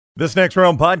This Next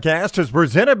Round podcast is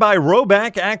presented by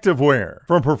Rhoback Activewear.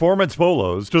 From performance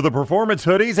polos to the performance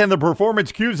hoodies and the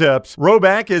performance Q-Zips,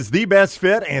 Rhoback is the best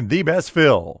fit and the best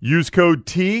fill. Use code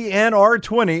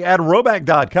TNR20 at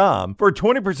Rhoback.com for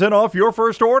 20% off your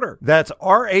first order. That's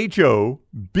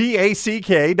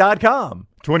RHOBACK.com.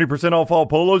 20% off all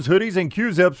polos, hoodies, and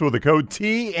Q-Zips with the code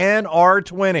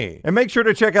TNR20. And make sure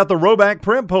to check out the Rhoback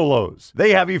print polos.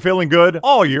 They have you feeling good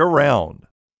all year round.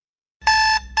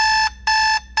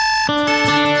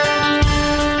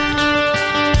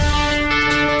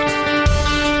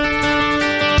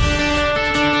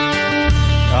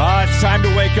 It's time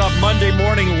to wake up Monday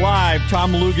morning live.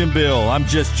 Tom Luganbill. I'm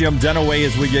just Jim Dunaway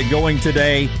as we get going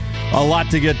today. A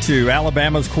lot to get to.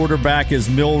 Alabama's quarterback is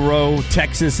Milroe.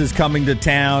 Texas is coming to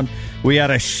town. We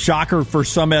had a shocker for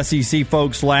some SEC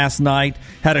folks last night.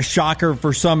 Had a shocker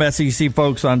for some SEC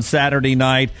folks on Saturday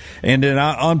night. And then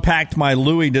I unpacked my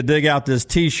Louis to dig out this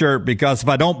T-shirt because if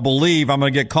I don't believe, I'm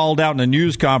going to get called out in a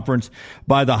news conference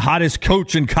by the hottest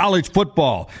coach in college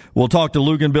football. We'll talk to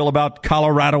Luganbill about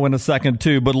Colorado in a second,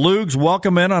 too. But Lugs,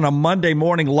 welcome in on a Monday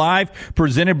morning live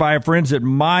presented by our friends at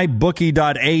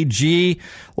mybookie.ag.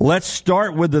 Let's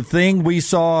start with the thing we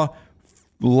saw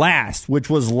last, which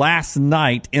was last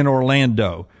night in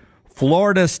Orlando.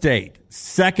 Florida State,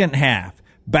 second half,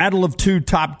 battle of two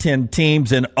top 10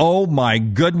 teams, and oh my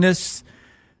goodness,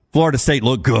 Florida State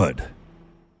looked good.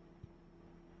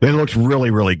 It looks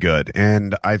really, really good.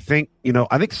 And I think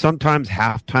sometimes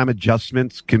halftime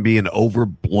adjustments can be an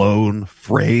overblown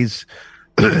phrase.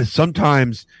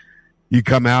 Sometimes you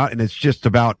come out and it's just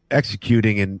about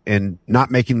executing and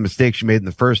not making the mistakes you made in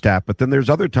the first half. But then there's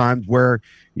other times where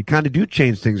you kind of do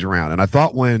change things around. And I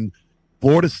thought when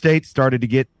Florida State started to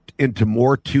get into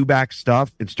more two-back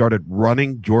stuff and started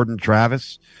running Jordan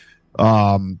Travis,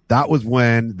 that was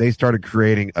when they started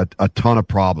creating a ton of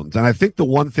problems. And I think the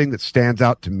one thing that stands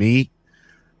out to me,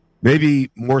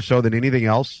 maybe more so than anything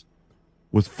else,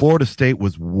 was Florida State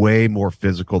was way more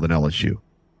physical than LSU.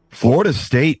 Florida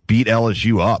State beat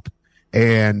LSU up.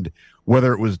 And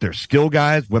whether it was their skill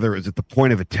guys, whether it was at the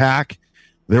point of attack,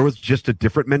 there was just a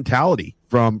different mentality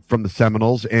from the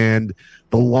Seminoles. And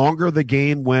the longer the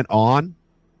game went on,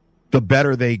 the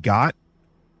better they got.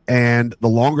 And the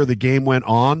longer the game went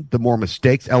on, the more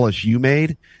mistakes LSU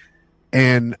made.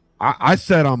 And I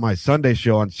said on my Sunday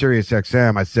show on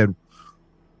SiriusXM, I said,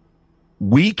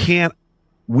 we can't,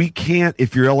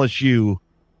 if you're LSU,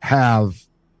 have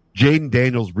Jaden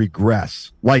Daniels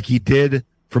regress like he did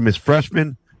from his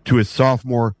freshman to his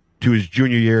sophomore to his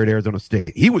junior year at Arizona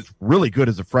State. He was really good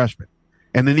as a freshman,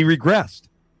 and then he regressed.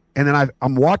 And then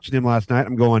I'm watching him last night.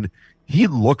 I'm going, he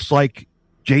looks like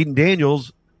Jaden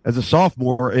Daniels as a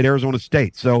sophomore at Arizona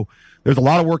State. So there's a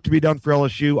lot of work to be done for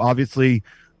LSU. Obviously,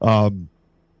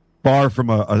 far from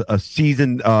a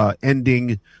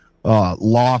season-ending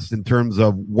loss in terms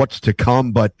of what's to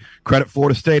come, but credit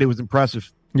Florida State. It was impressive.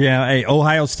 Yeah,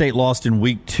 Ohio State lost in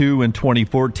Week 2 in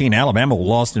 2014. Alabama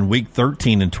lost in Week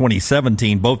 13 in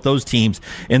 2017. Both those teams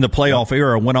in the playoff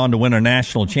era went on to win a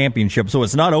national championship. So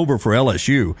it's not over for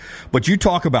LSU. But you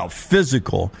talk about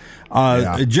physical.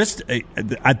 I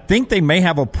think they may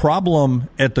have a problem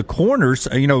at the corners.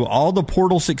 All the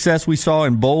portal success we saw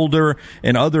in Boulder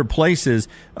and other places,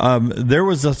 there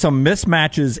was some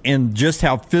mismatches in just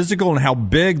how physical and how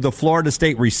big the Florida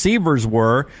State receivers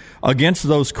were against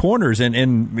those corners.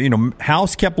 And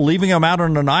House kept leaving them out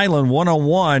on an island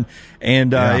one-on-one,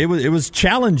 and it was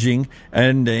challenging.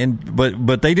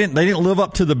 But they didn't live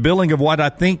up to the billing of what I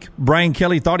think Brian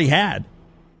Kelly thought he had.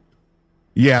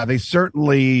 Yeah, they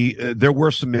certainly there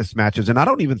were some mismatches, and I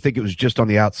don't even think it was just on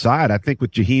the outside. I think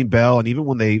with Jaheim Bell, and even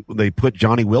when they put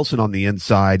Johnny Wilson on the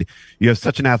inside, you have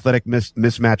such an athletic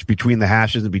mismatch between the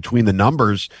hashes and between the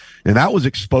numbers, and that was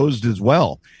exposed as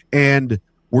well. And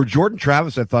where Jordan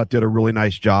Travis, I thought, did a really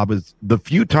nice job is the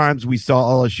few times we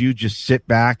saw LSU just sit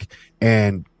back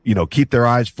and keep their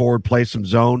eyes forward, play some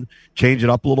zone, change it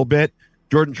up a little bit.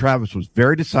 Jordan Travis was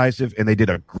very decisive, and they did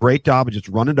a great job of just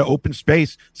running to open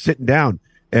space, sitting down.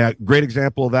 A great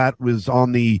example of that was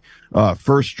on the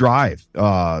first drive,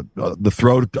 the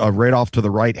throw right off to the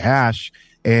right hash,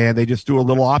 and they just threw a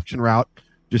little option route,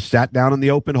 just sat down in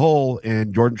the open hole,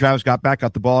 and Jordan Travis got back,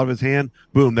 got the ball out of his hand,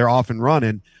 boom, they're off and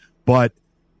running. But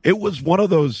it was one of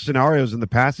those scenarios in the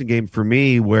passing game for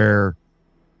me where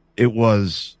it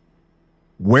was,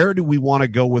 where do we want to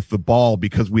go with the ball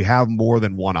because we have more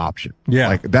than one option? Yeah.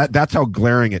 Like that's how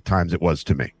glaring at times it was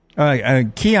to me.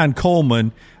 Keon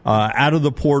Coleman out of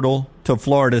the portal to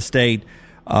Florida State.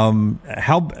 I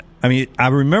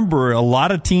remember a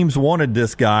lot of teams wanted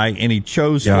this guy, and he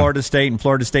chose Florida State, and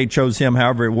Florida State chose him.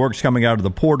 However it works coming out of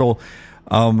the portal.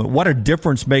 What a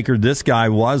difference maker this guy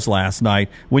was last night.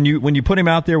 When you put him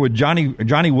out there with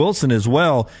Johnny Wilson as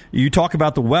well, you talk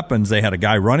about the weapons. They had a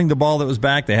guy running the ball that was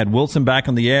back. They had Wilson back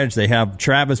on the edge. They have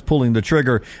Travis pulling the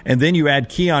trigger. And then you add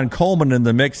Keon Coleman in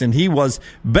the mix, and he was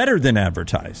better than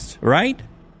advertised, right?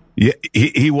 Yeah,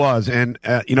 he was. And,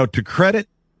 to credit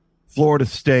Florida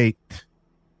State,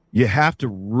 you have to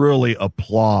really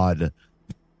applaud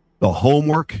the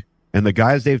homework and the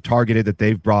guys they've targeted that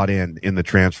they've brought in the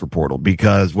transfer portal,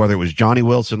 because whether it was Johnny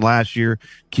Wilson last year,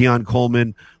 Keon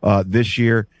Coleman this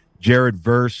year, Jared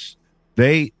Verse,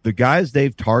 the guys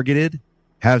they've targeted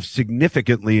have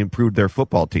significantly improved their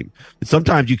football team. And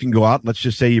sometimes you can go out and let's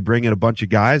just say you bring in a bunch of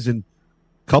guys and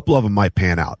a couple of them might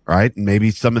pan out, right? And maybe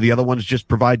some of the other ones just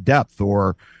provide depth,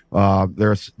 or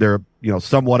they're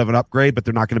somewhat of an upgrade, but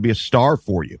they're not going to be a star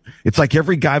for you. It's like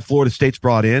every guy Florida State's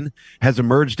brought in has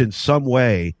emerged in some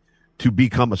way to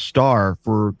become a star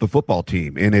for the football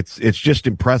team. And it's just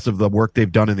impressive the work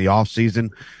they've done in the offseason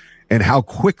and how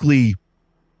quickly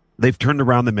they've turned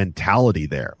around the mentality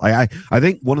there. I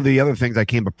think one of the other things I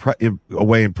came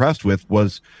away impressed with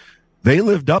was they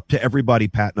lived up to everybody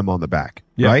patting them on the back,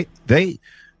 right? They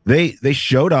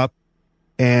showed up,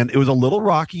 and it was a little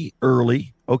rocky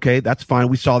early. Okay, that's fine.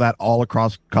 We saw that all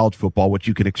across college football, what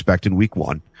you can expect in week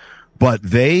one. But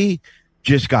they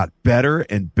just got better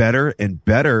and better and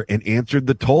better and answered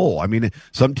the toll. I mean,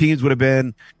 some teams would have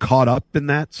been caught up in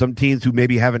that. Some teams who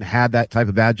maybe haven't had that type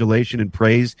of adulation and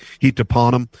praise heaped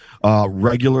upon them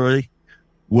regularly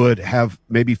would have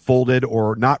maybe folded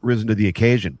or not risen to the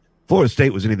occasion. Florida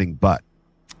State was anything but.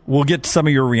 We'll get to some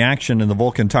of your reaction in the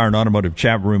Vulcan Tire and Automotive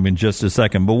chat room in just a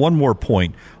second. But one more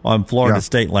point on Florida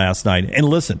State last night. And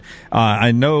listen,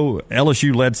 I know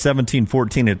LSU led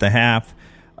 17-14 at the half,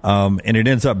 and it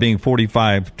ends up being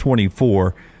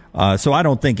 45-24. So I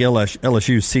don't think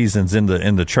LSU's season's in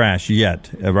the trash yet,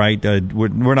 right?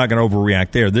 We're not going to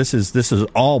overreact there. This is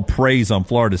all praise on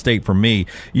Florida State from me.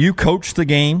 You coached the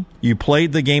game. You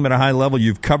played the game at a high level.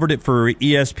 You've covered it for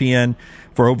ESPN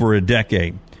for over a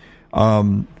decade.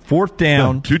 Fourth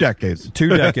down. No, 2 decades. 2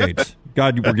 decades.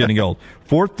 God, we're getting old.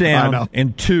 Fourth down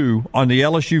and 2 on the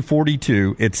LSU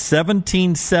 42. It's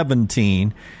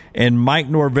 17-17, and Mike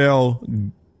Norvell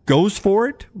goes for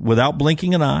it without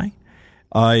blinking an eye.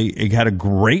 He had a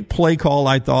great play call,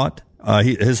 I thought.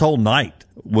 His whole night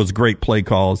was great play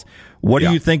calls. What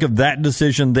do you think of that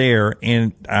decision there?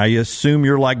 And I assume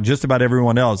you're like just about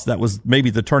everyone else. That was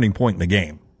maybe the turning point in the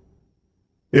game.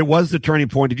 It was the turning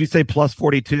point. Did you say plus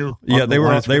 42? Yeah, they were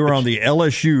on the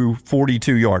LSU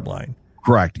 42-yard line.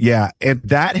 Correct. Yeah. And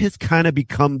that has kind of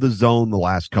become the zone the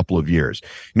last couple of years.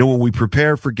 When we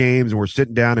prepare for games and we're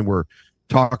sitting down and we're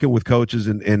talking with coaches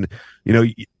and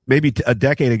maybe a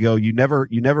decade ago, you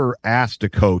never asked a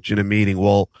coach in a meeting,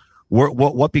 well,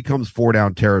 what becomes 4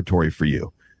 down territory for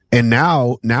you? And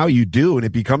now you do, and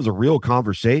it becomes a real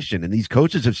conversation. And these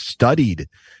coaches have studied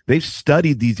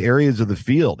these areas of the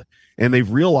field. And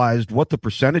they've realized what the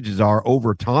percentages are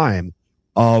over time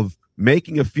of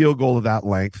making a field goal of that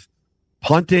length,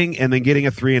 punting and then getting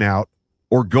a 3 and out,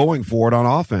 or going for it on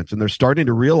offense. And they're starting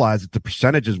to realize that the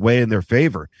percentages weigh in their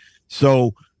favor.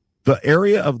 So the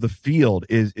area of the field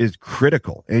is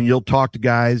critical. And you'll talk to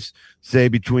guys, say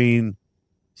between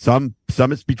some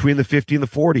it's between the 50 and the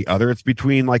 40, other it's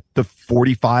between like the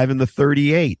 45 and the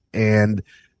 38. And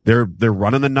they're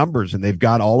running the numbers, and they've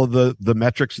got all of the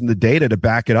metrics and the data to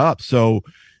back it up. So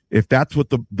if that's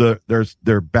what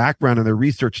their background and their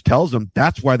research tells them,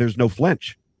 that's why there's no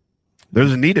flinch. There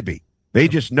doesn't need to be. They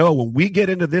just know when we get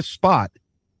into this spot,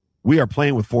 we are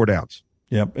playing with 4 downs.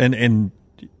 Yep. And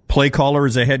play caller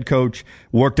as a head coach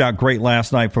worked out great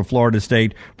last night for Florida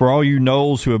State. For all you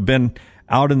Noles who have been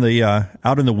out in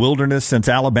the wilderness since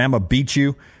Alabama beat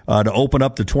you to open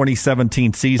up the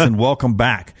 2017 season. Welcome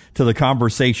back to the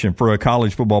conversation for a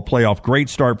college football playoff. Great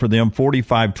start for them,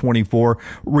 45-24.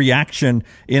 Reaction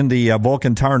in the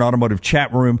Vulcan Tire and Automotive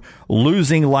chat room.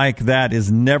 Losing like that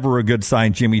is never a good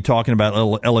sign, Jimmy, talking about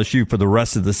LSU for the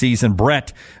rest of the season.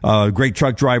 Brett, great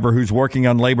truck driver who's working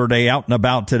on Labor Day, out and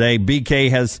about today. BK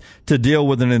has to deal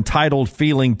with an entitled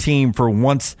feeling team for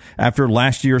once after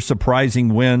last year's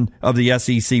surprising win of the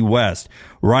SEC West.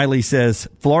 Riley says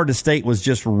Florida State was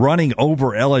just running over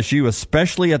LSU,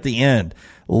 especially at the end,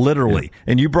 literally. Yeah.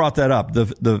 And you brought that up,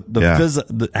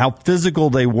 how physical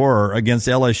they were against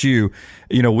LSU.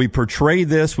 We portray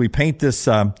this, we paint this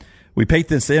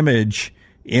image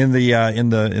in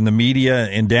the media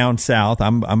and down south.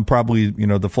 I'm probably,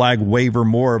 the flag waver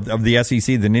more of the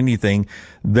SEC than anything,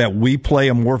 that we play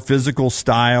a more physical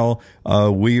style.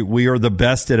 We are the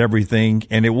best at everything.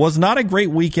 And it was not a great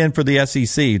weekend for the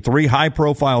SEC. 3 high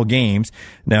profile games.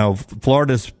 Now,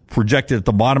 Florida's projected at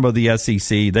the bottom of the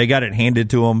SEC. They got it handed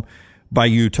to them by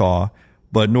Utah.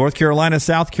 But North Carolina,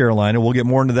 South Carolina, we'll get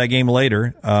more into that game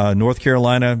later. North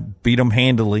Carolina beat them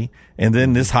handily. And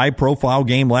then this high-profile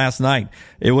game last night.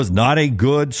 It was not a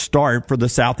good start for the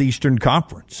Southeastern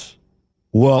Conference.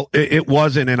 Well, it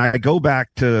wasn't. And I go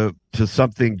back to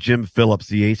something Jim Phillips,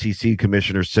 the ACC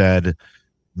commissioner, said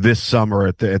this summer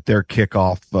at their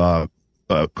kickoff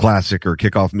classic or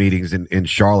kickoff meetings in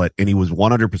Charlotte. And he was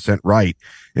 100% right.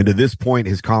 And to this point,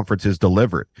 his conference has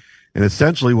delivered. And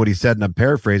essentially what he said, and I'm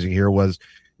paraphrasing here, was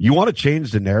you want to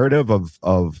change the narrative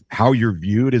of how you're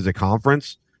viewed as a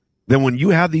conference, then when you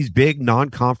have these big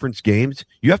non-conference games,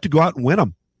 you have to go out and win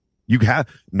them.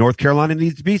 North Carolina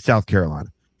needs to beat South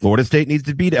Carolina. Florida State needs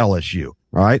to beat LSU, all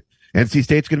right? NC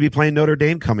State's going to be playing Notre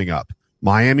Dame coming up.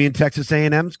 Miami and Texas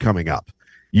A&M's coming up.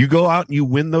 You go out and you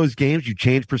win those games, you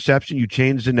change perception, you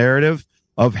change the narrative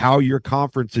of how your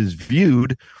conference is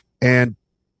viewed. And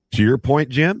to your point,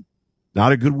 Jim,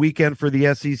 not a good weekend for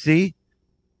the SEC,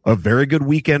 a very good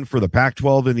weekend for the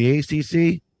Pac-12 and the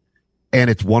ACC, and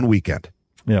it's one weekend.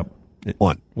 Yep.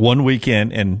 One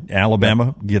weekend, and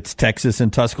Alabama gets Texas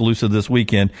and Tuscaloosa this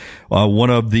weekend, one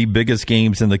of the biggest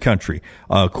games in the country.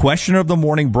 Question of the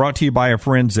morning brought to you by our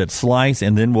friends at Slice,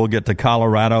 and then we'll get to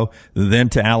Colorado, then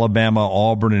to Alabama,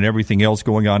 Auburn, and everything else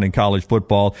going on in college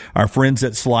football. Our friends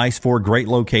at Slice, 4 great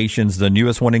locations, the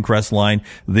newest one in Crestline,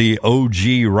 the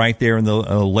OG right there in the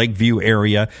Lakeview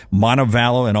area,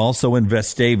 Montevallo, and also in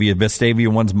Vestavia. Vestavia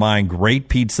one's mine. Great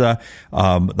pizza.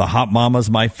 The Hot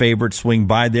Mama's my favorite. Swing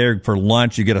by there for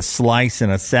lunch. You get a slice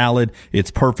and a salad.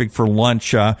 It's perfect for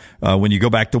lunch when you go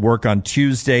back to work on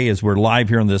Tuesday, as we're live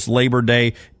here on this Labor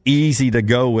Day. Easy to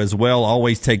go as well.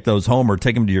 Always take those home or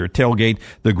take them to your tailgate.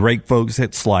 The great folks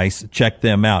at Slice. Check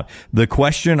them out. The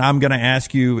question I'm going to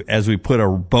ask you as we put a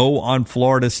bow on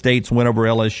Florida State's win over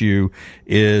LSU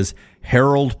is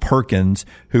Harold Perkins,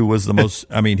 who was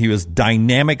he was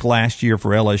dynamic last year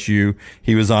for LSU.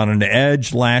 He was on an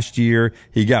edge last year.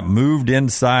 He got moved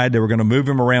inside. They were going to move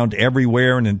him around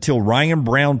everywhere. And until Ryan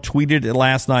Brown tweeted it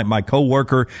last night, my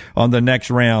coworker on the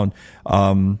next round,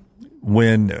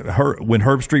 when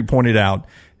Herb Street pointed out,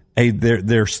 hey,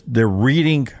 they're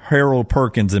reading Harold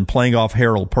Perkins and playing off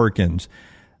Harold Perkins.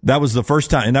 That was the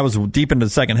first time, and that was deep into the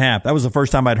second half. That was the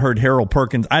first time I'd heard Harold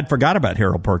Perkins. I'd forgot about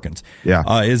Harold Perkins.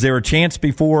 Yeah. Is there a chance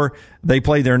before they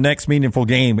play their next meaningful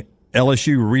game,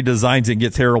 LSU redesigns it and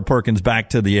gets Harold Perkins back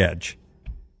to the edge?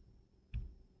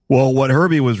 Well, what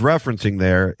Herbie was referencing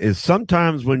there is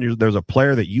sometimes when there's a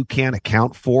player that you can't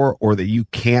account for or that you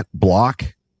can't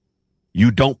block, you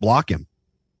don't block him.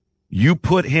 You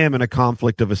put him in a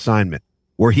conflict of assignment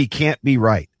where he can't be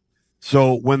right.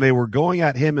 So when they were going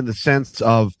at him in the sense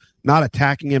of not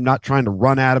attacking him, not trying to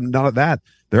run at him, none of that,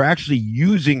 they're actually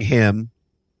using him,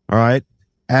 all right,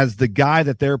 as the guy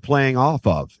that they're playing off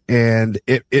of. And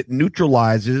it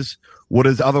neutralizes what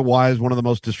is otherwise one of the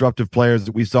most disruptive players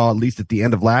that we saw, at least at the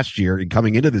end of last year and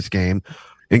coming into this game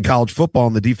in college football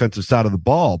on the defensive side of the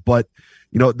ball. But,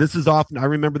 you know, this is often, I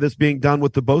remember this being done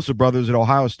with the Bosa brothers at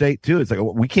Ohio State too. It's like,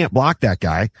 we can't block that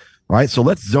guy, right? So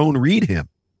let's zone read him.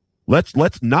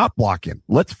 Let's not block him.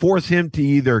 Let's force him to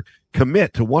either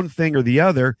commit to one thing or the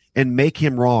other and make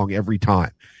him wrong every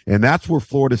time. And that's where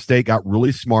Florida State got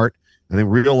really smart and then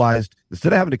realized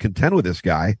instead of having to contend with this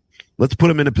guy, let's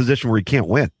put him in a position where he can't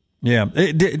win. Yeah.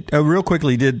 Real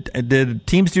quickly, did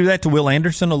teams do that to Will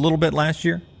Anderson a little bit last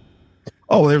year?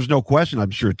 Oh, there's no question. I'm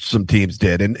sure some teams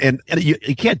did. And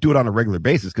you can't do it on a regular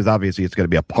basis because obviously it's going to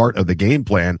be a part of the game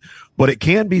plan, but it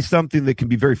can be something that can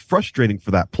be very frustrating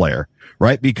for that player,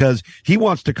 right? Because he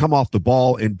wants to come off the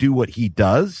ball and do what he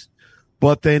does,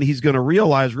 but then he's going to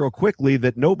realize real quickly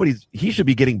that he should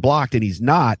be getting blocked and he's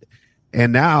not.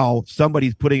 And now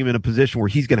somebody's putting him in a position where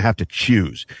he's going to have to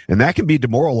choose. And that can be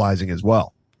demoralizing as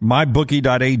well.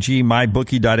 MyBookie.ag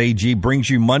brings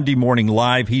you Monday Morning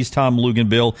Live. He's Tom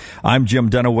Luganbill. I'm Jim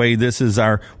Dunaway. This is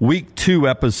our Week 2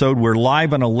 episode. We're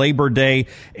live on a Labor Day,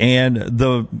 and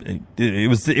it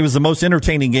was the most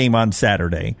entertaining game on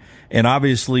Saturday. And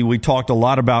obviously, we talked a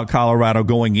lot about Colorado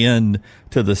going into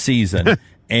the season.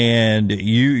 And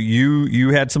you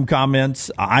had some comments.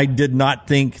 I did not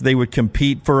think they would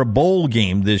compete for a bowl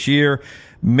game this year.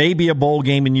 Maybe a bowl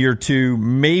game in year 2,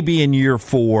 maybe in year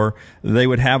 4, they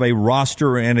would have a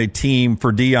roster and a team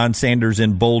for Deion Sanders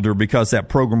in Boulder because that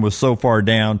program was so far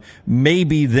down.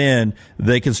 Maybe then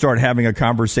they can start having a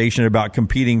conversation about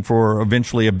competing for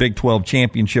eventually a Big 12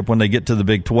 championship when they get to the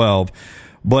Big 12.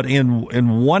 But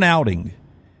in one outing,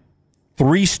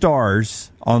 3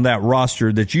 stars on that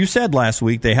roster that you said last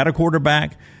week, they had a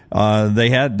quarterback. They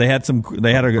had a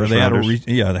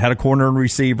corner and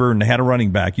receiver, and they had a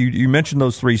running back. You mentioned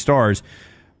those 3 stars,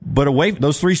 But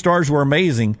those 3 stars were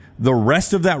amazing. The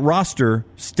rest of that roster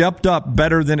stepped up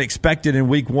better than expected in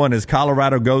week 1 as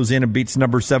Colorado goes in and beats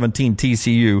number 17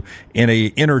 TCU in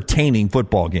a entertaining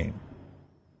football game.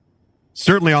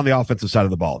 Certainly on the offensive side of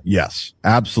the ball. Yes,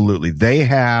 absolutely. They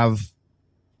have,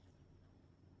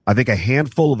 I think, a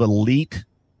handful of elite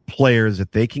players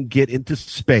that they can get into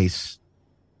space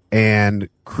and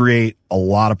create a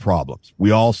lot of problems. We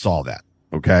all saw that.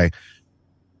 Okay.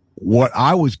 What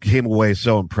I came away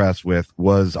so impressed with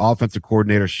was offensive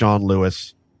coordinator Sean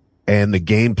Lewis and the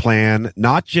game plan,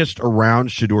 not just around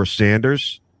Shedeur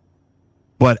Sanders,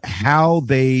 but how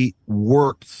they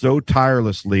worked so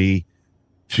tirelessly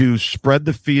to spread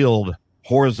the field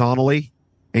horizontally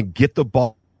and get the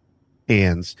ball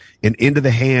hands and into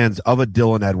the hands of a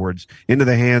Dylan Edwards, into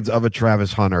the hands of a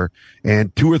Travis Hunter,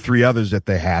 and 2 or 3 others that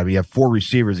they had. We have 4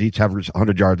 receivers, each have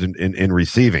 100 yards in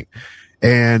receiving.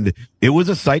 And it was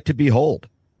a sight to behold.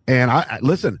 And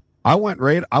I went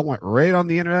right on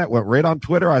the internet, went right on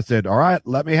Twitter. I said, all right,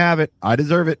 let me have it. I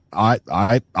deserve it. I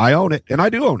own it. And I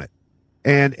do own it.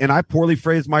 And I poorly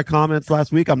phrased my comments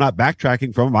last week. I'm not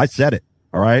backtracking from them. I said it.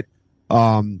 All right.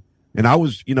 And I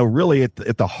was, really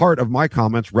at the heart of my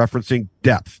comments referencing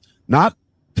depth, not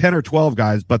 10 or 12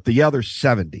 guys, but the other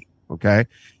 70. Okay.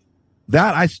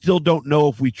 That I still don't know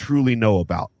if we truly know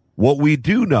about. What we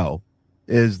do know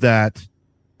is that,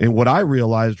 and what I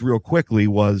realized real quickly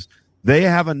was they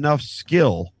have enough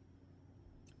skill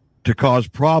to cause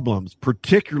problems,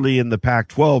 particularly in the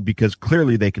Pac-12, because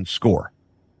clearly they can score,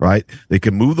 right? They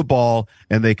can move the ball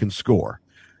and they can score.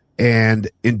 And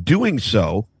in doing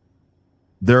so,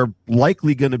 they're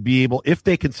likely going to be able, if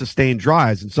they can sustain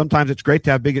drives, and sometimes it's great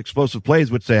to have big explosive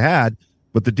plays, which they had,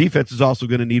 but the defense is also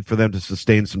going to need for them to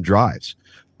sustain some drives.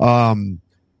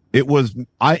 It was,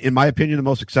 in my opinion, the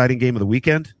most exciting game of the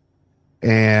weekend,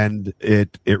 and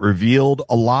it revealed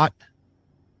a lot.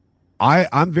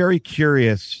 I'm very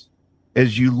curious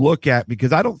as you look at,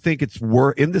 because I don't think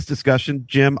in this discussion,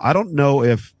 Jim, I don't know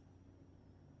if,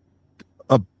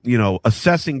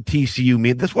 assessing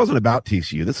TCU this wasn't about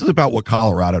TCU. This is about what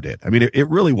Colorado did. I mean, it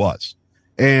really was.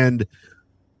 And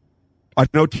I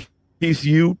know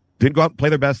TCU didn't go out and play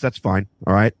their best. That's fine.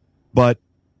 All right. But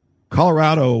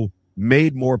Colorado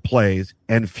made more plays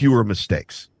and fewer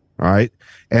mistakes. All right.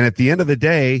 And at the end of the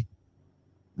day,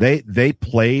 they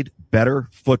played better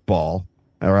football.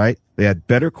 All right. They had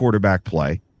better quarterback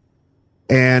play.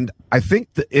 And I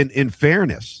think that in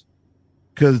fairness,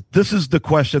 because this is the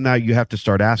question now you have to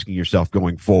start asking yourself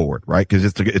going forward, right? Because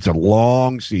it's a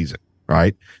long season,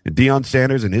 right? And Deion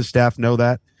Sanders and his staff know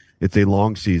that. It's a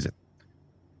long season.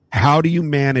 How do you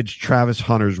manage Travis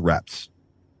Hunter's reps,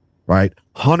 right?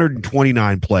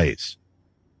 129 plays.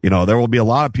 There will be a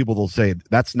lot of people that will say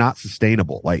that's not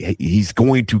sustainable. Like, he's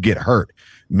going to get hurt.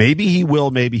 Maybe he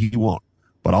will, maybe he won't.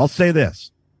 But I'll say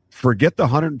this. Forget the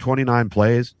 129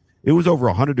 plays. It was over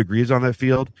 100 degrees on that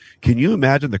field. Can you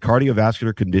imagine the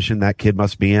cardiovascular condition that kid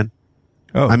must be in?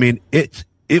 Oh, I mean, it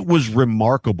was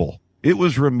remarkable. It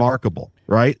was remarkable,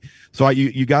 right? So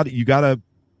you got to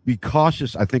be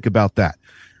cautious, I think, about that.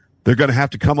 They're going to have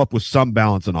to come up with some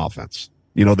balance in offense.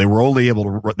 They were only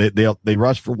able to they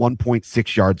rushed for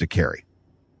 1.6 yards a carry,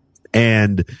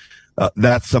 and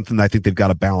that's something I think they've got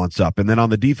to balance up. And then on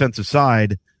the defensive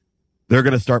side, they're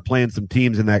going to start playing some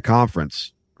teams in that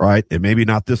conference. Right. And maybe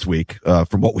not this week,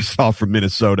 from what we saw from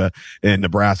Minnesota and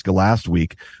Nebraska last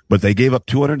week, but they gave up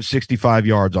 265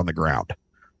 yards on the ground.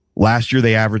 Last year,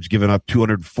 they averaged giving up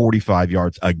 245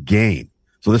 yards a game.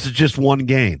 So this is just one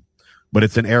game, but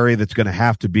it's an area that's going to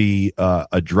have to be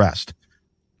addressed.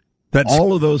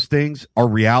 All of those things are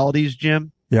realities,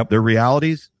 Jim. Yep. They're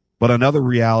realities. But another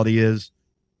reality is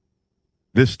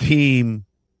this team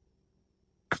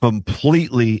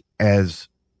completely has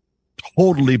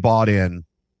totally bought in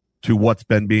to what's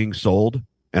been being sold.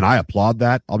 And I applaud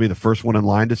that. I'll be the first one in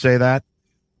line to say that.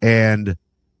 And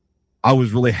I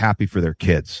was really happy for their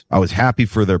kids. I was happy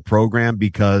for their program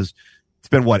because it's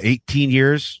been 18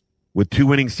 years with 2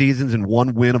 winning seasons and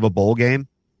 1 win of a bowl game.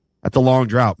 That's a long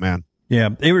drought, man. Yeah.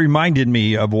 It reminded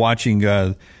me of watching,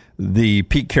 the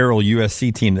Pete Carroll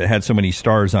USC team that had so many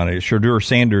stars on it. Shedeur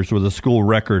Sanders with a school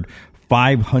record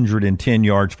 510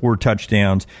 yards, 4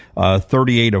 touchdowns,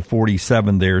 38 of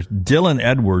 47 there. Dylan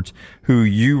Edwards, who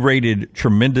you rated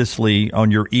tremendously on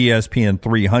your ESPN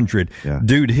 300. Yeah.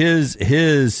 Dude,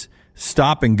 his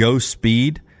stop and go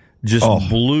speed just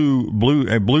blew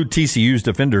TCU's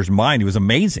defender's mind. It was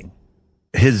amazing.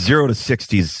 His 0 to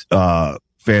 60s,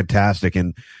 fantastic.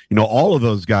 And, all of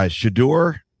those guys,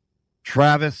 Shedeur,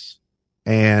 Travis,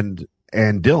 and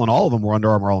Dylan, all of them were Under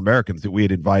Armour All-Americans that we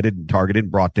had invited and targeted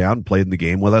and brought down and played in the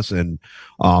game with us. And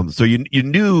so you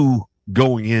knew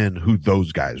going in who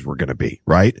those guys were going to be,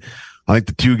 right? I think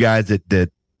the two guys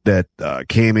that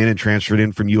came in and transferred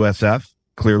in from USF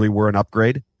clearly were an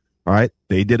upgrade. All right.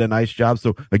 They did a nice job.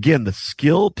 So again, the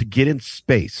skill to get in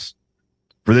space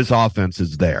for this offense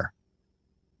is there.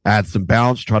 Add some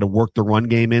balance, try to work the run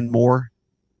game in more,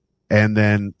 and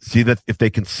then see that if they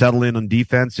can settle in on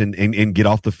defense and get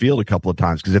off the field a couple of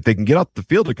times. Because if they can get off the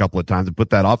field a couple of times and put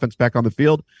that offense back on the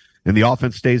field and the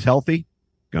offense stays healthy,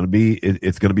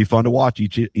 it's going to be fun to watch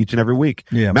each and every week.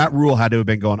 Yeah. Matt Rule had to have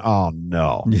been going, oh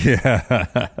no.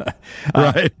 Yeah.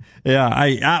 Right. Yeah.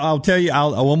 I'll tell you,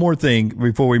 one more thing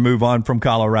before we move on from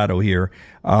Colorado here.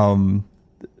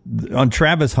 On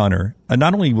Travis Hunter,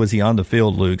 not only was he on the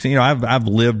field, Luke, so, I've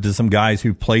lived to some guys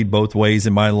who played both ways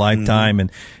in my lifetime,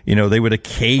 and, they would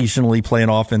occasionally play an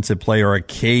offensive play or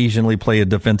occasionally play a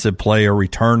defensive play or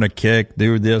return a kick,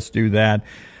 do this, do that.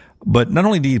 But not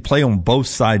only do you play on both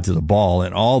sides of the ball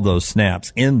and all those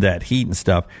snaps in that heat and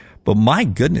stuff, but my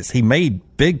goodness, he made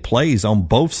big plays on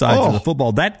both sides of the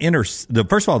football.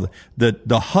 First of all,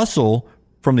 the hustle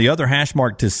from the other hash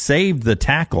mark to save the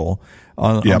tackle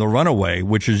on the runaway,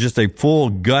 which is just a full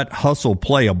gut hustle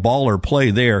play, a baller play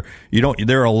there.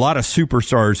 There are a lot of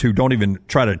superstars who don't even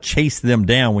try to chase them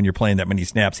down when you're playing that many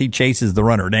snaps. He chases the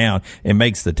runner down and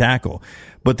makes the tackle.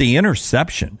 But the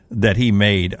interception that he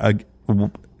made,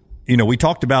 we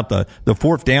talked about the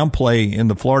fourth down play in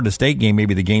the Florida State game,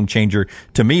 maybe the game changer.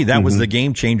 To me, that was the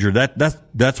game changer.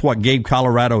 That's what gave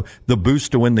Colorado the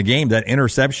boost to win the game. That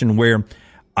interception where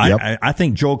I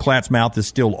think Joel Klatt's mouth is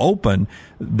still open,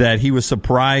 that he was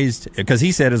surprised because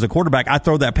he said, as a quarterback, I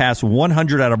throw that pass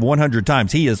 100 out of 100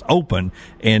 times. He is open,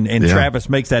 and Travis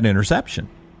makes that interception.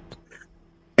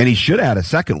 And he should add a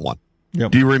second one.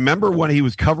 Yep. Do you remember when he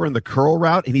was covering the curl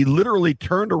route and he literally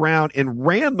turned around and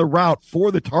ran the route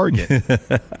for the target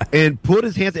and put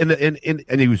his hands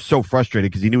and he was so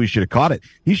frustrated because he knew he should have caught it.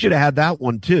 He should have had that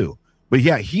one too. But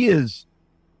yeah, he's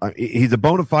a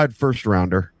bona fide first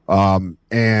rounder.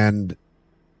 And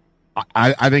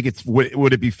I think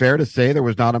would it be fair to say there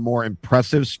was not a more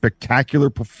impressive, spectacular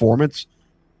performance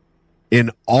in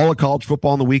all of college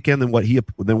football on the weekend than what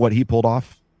he pulled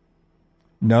off?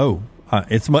 No.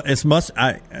 It's must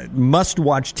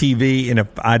watch TV, and if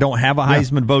I don't have a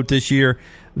Heisman vote this year,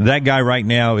 that guy right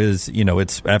now is,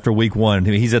 it's after week one,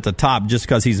 he's at the top just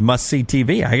because he's must see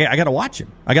TV. I got to watch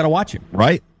him. Right, got to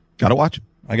watch him.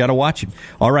 I got to watch him.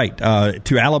 All right,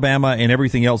 to Alabama and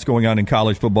everything else going on in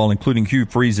college football, including Hugh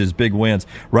Freeze's big wins.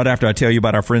 Right after I tell you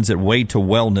about our friends at Way to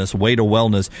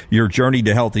Wellness, your journey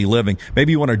to healthy living.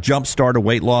 Maybe you want to jumpstart a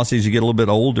weight loss as you get a little bit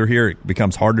older here. It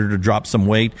becomes harder to drop some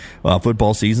weight.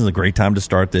 Football season is a great time to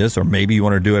start this, or maybe you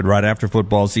want to do it right after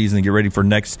football season and get ready for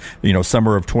next,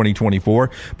 summer of 2024.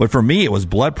 But for me, it was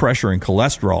blood pressure and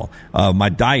cholesterol. My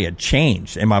diet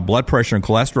changed, and my blood pressure and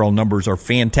cholesterol numbers are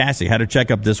fantastic. Had a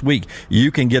checkup this week. You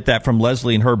can get that from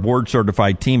Leslie and her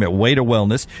board-certified team at Way to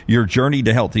Wellness, your journey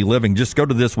to healthy living. Just go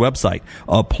to this website,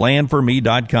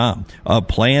 planforme.com,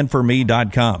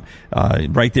 planforme.com.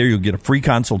 Right there, you'll get a free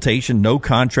consultation, no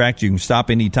contract. You can stop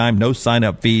anytime, no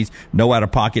sign-up fees, no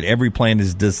out-of-pocket. Every plan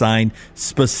is designed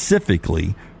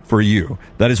specifically for you.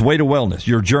 That is Way to Wellness,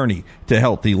 your journey to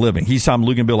healthy living. He's Tom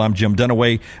Luginbill. I'm Jim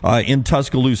Dunaway in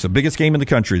Tuscaloosa. Biggest game in the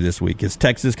country this week is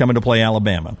Texas coming to play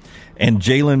Alabama. And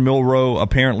Jalen Milroe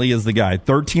apparently is the guy.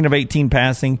 13 of 18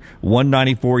 passing,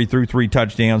 194. He threw 3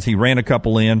 touchdowns. He ran a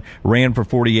couple ran for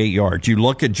 48 yards. You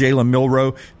look at Jalen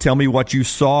Milroe, tell me what you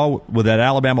saw with that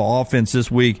Alabama offense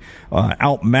this week,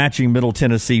 outmatching Middle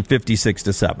Tennessee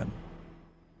 56-7.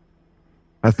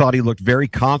 I thought he looked very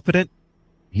confident.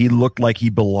 He looked like he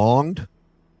belonged.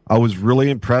 I was really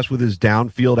impressed with his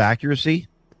downfield accuracy.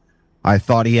 I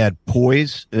thought he had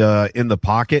poise in the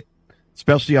pocket,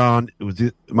 especially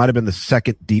it might have been the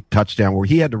second deep touchdown where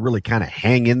he had to really kind of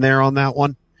hang in there on that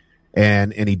one,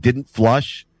 and he didn't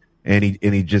flush, and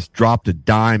he just dropped a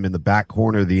dime in the back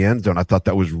corner of the end zone. I thought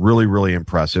that was really, really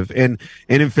impressive. And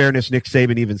in fairness, Nick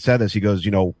Saban even said this. He goes,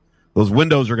 those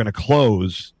windows are going to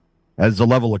close as the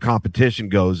level of competition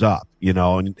goes up, and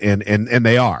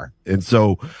they are. And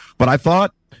so, but I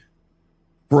thought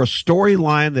for a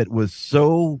storyline that was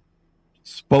so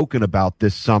spoken about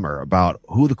this summer about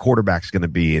who the quarterback's going to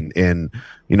be and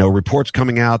reports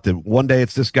coming out that one day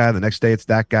it's this guy, the next day it's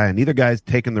that guy, and neither guy's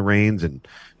taking the reins, and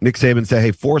Nick Saban said,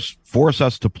 hey, force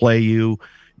us to play you.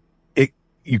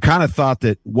 You kind of thought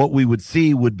that what we would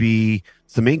see would be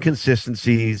some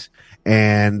inconsistencies,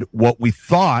 and what we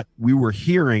thought we were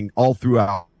hearing all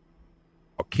throughout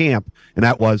camp, and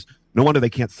that was no wonder they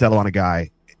can't settle on a guy.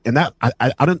 And that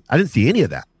I didn't see any of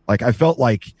that. Like, I felt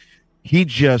like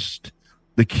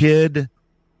the kid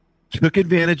took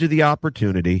advantage of the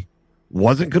opportunity,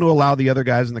 wasn't going to allow the other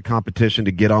guys in the competition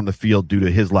to get on the field due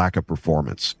to his lack of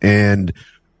performance. And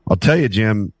I'll tell you,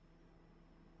 Jim,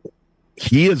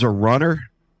 he as a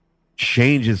runner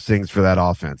changes things for that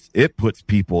offense. It puts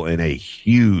people in a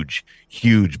huge,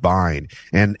 huge bind.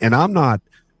 And I'm not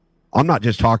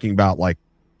just talking about like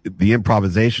the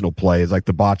improvisational plays, like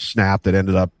the botched snap that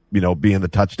ended up, being the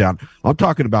touchdown. I'm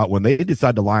talking about when they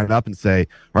decide to line up and say,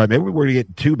 all right, maybe we're going to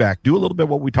get 2 back, do a little bit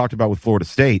what we talked about with Florida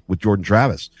State with Jordan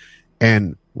Travis,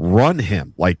 and run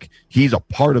him like he's a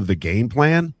part of the game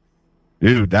plan.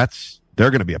 Dude, they're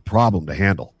going to be a problem to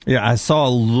handle. Yeah, I saw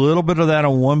a little bit of that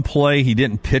on one play. He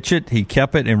didn't pitch it. He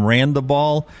kept it and ran the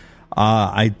ball.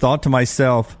 I thought to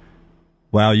myself,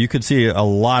 wow, you could see a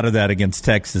lot of that against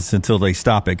Texas until they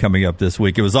stop it coming up this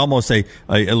week. It was almost a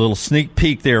little sneak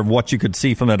peek there of what you could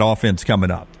see from that offense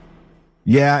coming up.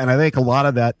 Yeah, and I think a lot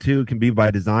of that, too, can be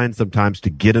by design sometimes to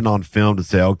get it on film to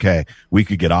say, okay, we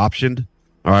could get optioned.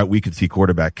 All right, we could see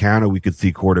quarterback counter. We could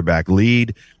see quarterback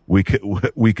lead. We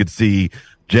could see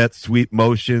jet sweep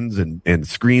motions and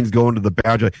screens going to the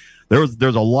boundary. There's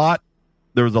a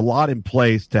lot in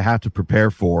place to have to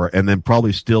prepare for, and then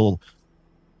probably still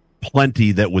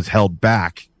plenty that was held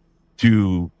back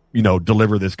to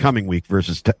deliver this coming week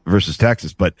versus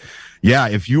Texas. But yeah,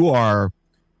 if you're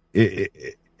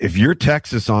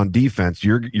Texas on defense,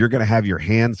 you're going to have your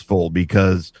hands full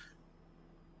because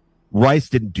Rice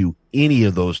didn't do any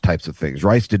of those types of things.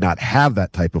 Rice did not have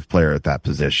that type of player at that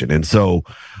position. And so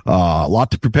a lot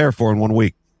to prepare for in 1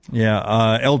 week.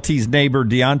 Yeah. LT's neighbor,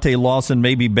 Deontay Lawson,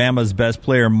 maybe Bama's best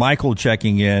player, Michael,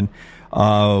 checking in.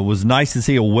 Was nice to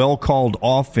see a well-called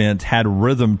offense had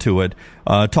rhythm to it.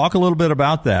 Talk a little bit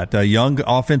about that. A young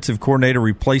offensive coordinator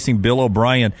replacing Bill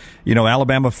O'Brien.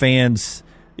 Alabama fans,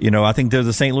 I think they're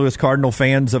the St. Louis Cardinal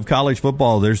fans of college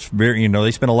football. There's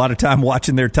they spend a lot of time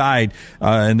watching their Tide,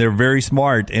 and they're very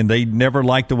smart, and they never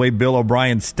liked the way Bill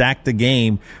O'Brien stacked the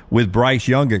game with Bryce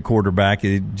Young at quarterback.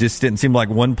 It just didn't seem like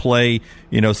one play,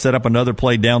 set up another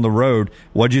play down the road.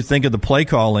 What'd you think of the play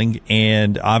calling?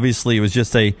 And obviously it was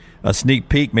just a sneak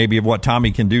peek maybe of what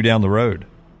Tommy can do down the road.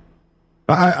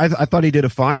 I thought he did a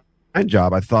fine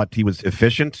job. I thought he was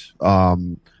efficient.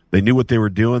 They knew what they were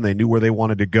doing. They knew where they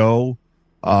wanted to go.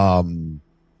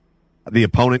 The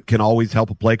opponent can always help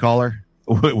a play caller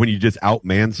when you just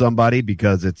outman somebody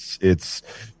because it's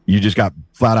you just got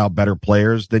flat out better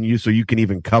players than you, so you can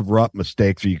even cover up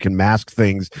mistakes or you can mask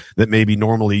things that maybe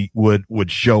normally would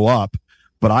show up.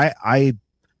 But I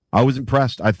was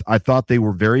impressed. I thought they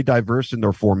were very diverse in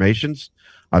their formations.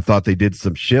 I thought they did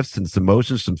some shifts and some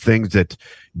motions, some things that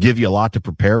give you a lot to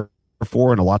prepare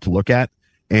for and a lot to look at.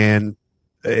 And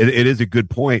it is a good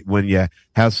point when you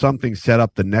have something set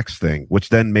up the next thing, which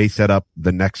then may set up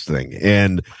the next thing.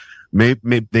 And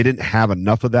maybe they didn't have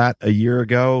enough of that a year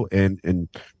ago. And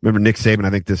remember Nick Saban, I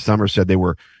think this summer said they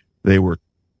were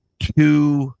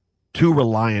too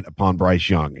reliant upon Bryce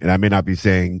Young. And I may not be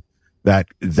saying that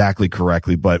exactly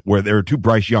correctly, but where they were too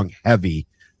Bryce Young heavy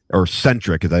or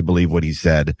centric, as I believe what he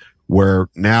said, where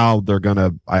now they're going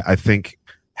to, I think,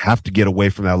 have to get away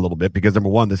from that a little bit because, number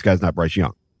one, this guy's not Bryce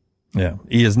Young. Yeah,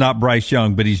 he is not Bryce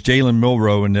Young, but he's Jalen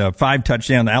Milroe, and 5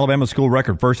 touchdowns, Alabama school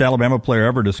record, first Alabama player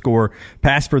ever to score,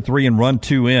 pass for 3 and run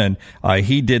 2 in.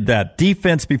 He did that.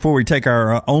 Defense before we take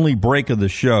our only break of the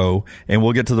show, and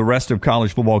we'll get to the rest of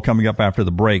college football coming up after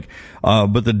the break.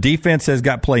 But the defense has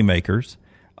got playmakers.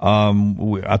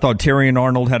 I thought Terrion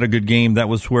Arnold had a good game. That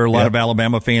was where a lot of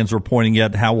Alabama fans were pointing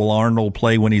at how will Arnold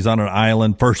play when he's on an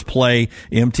island. First play,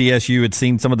 MTSU had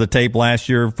seen some of the tape last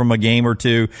year from a game or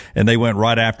two, and they went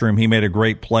right after him. He made a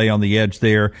great play on the edge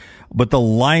there. But the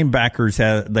linebackers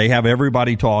have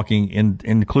everybody talking,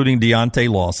 including Deontay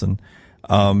Lawson.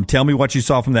 Tell me what you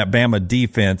saw from that Bama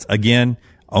defense. Again,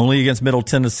 only against Middle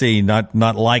Tennessee, not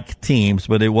like teams,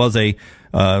 but it was a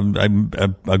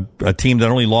team that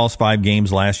only lost 5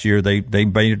 games last year. They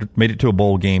made it to a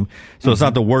bowl game. So it's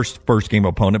not the worst first game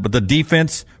opponent, but the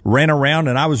defense ran around,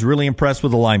 and I was really impressed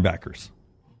with the linebackers.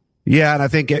 Yeah, and I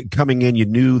think coming in, you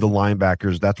knew the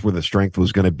linebackers, that's where the strength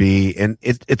was going to be. And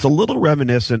it's a little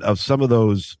reminiscent of some of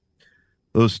those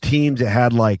teams that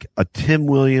had like a Tim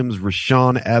Williams,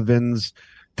 Rashaan Evans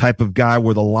type of guy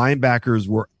where the linebackers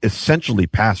were essentially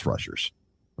pass rushers,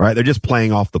 right? They're just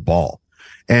playing off the ball.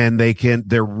 And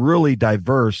they're really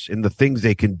diverse in the things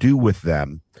they can do with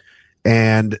them.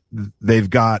 And they've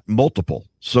got multiple.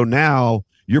 So now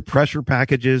your pressure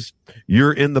packages,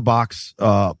 you're in the box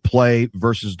play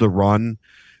versus the run.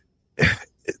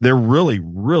 They're really,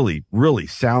 really, really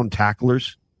sound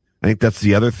tacklers. I think that's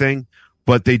the other thing.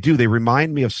 But they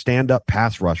remind me of stand-up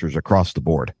pass rushers across the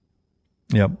board.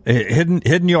 Yep,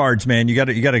 hidden yards, man. You got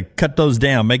to cut those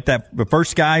down. Make that the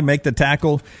first guy make the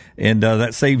tackle, and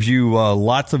that saves you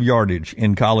lots of yardage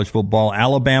in college football.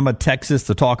 Alabama, Texas,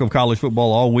 the talk of college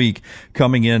football all week,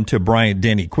 coming into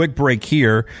Bryant-Denny. Quick break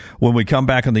here. When we come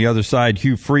back on the other side,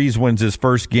 Hugh Freeze wins his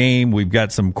first game. We've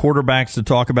got some quarterbacks to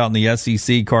talk about in the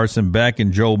SEC. Carson Beck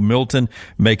and Joe Milton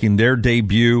making their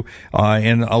debut,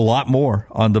 and a lot more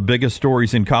on the biggest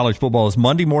stories in college football. It's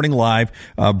Monday Morning Live,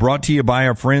 brought to you by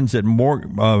our friends at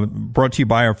MyBookie.ag.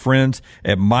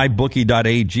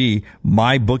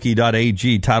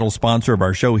 MyBookie.ag, title sponsor of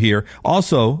our show here.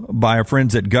 Also by our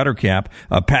friends at GutterCap,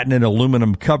 a patented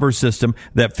aluminum cover system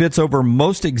that fits over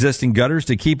most existing gutters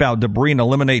to keep out debris and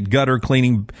eliminate gutter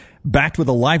cleaning, backed with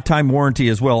a lifetime warranty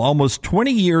as well. Almost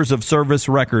 20 years of service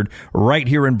record right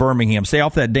here in Birmingham. Stay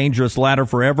off that dangerous ladder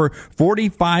forever.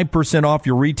 45% off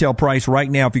your retail price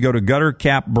right now if you go to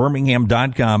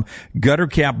guttercapbirmingham.com.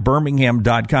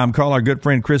 Guttercapbirmingham.com. Call our good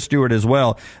friend Chris Stewart as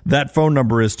well. That phone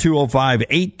number is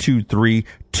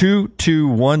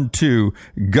 205-823-2212.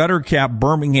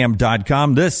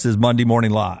 Guttercapbirmingham.com. This is Monday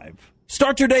Morning Live.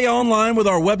 Start your day online with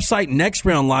our website,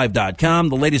 nextroundlive.com.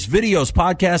 The latest videos,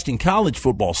 podcasts, and college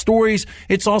football stories.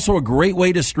 It's also a great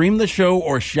way to stream the show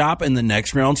or shop in the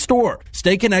Next Round store.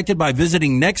 Stay connected by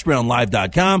visiting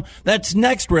nextroundlive.com. That's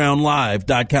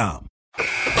nextroundlive.com.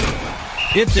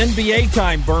 It's NBA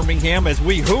time, Birmingham, as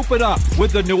we hoop it up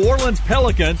with the New Orleans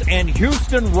Pelicans and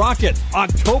Houston Rockets,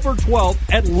 October 12th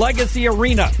at Legacy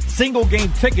Arena. Single game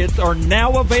tickets are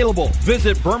now available.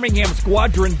 Visit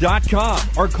BirminghamSquadron.com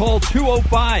or call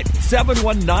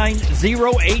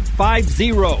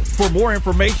 205-719-0850 for more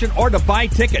information or to buy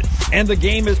tickets. And the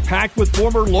game is packed with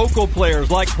former local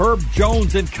players like Herb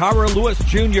Jones and Kyra Lewis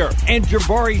Jr. and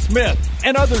Jabari Smith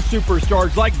and other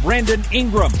superstars like Brandon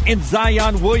Ingram and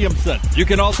Zion Williamson. You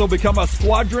can also become a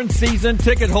Squadron season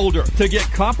ticket holder to get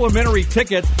complimentary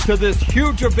tickets to this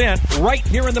huge event right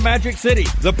here in the Magic City.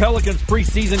 The Pelicans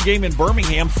preseason game in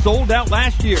Birmingham sold out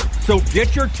last year, so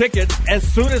get your tickets as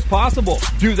soon as possible.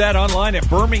 Do that online at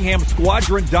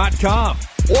BirminghamSquadron.com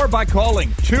or by calling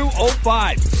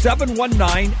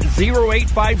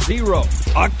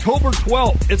 205-719-0850. October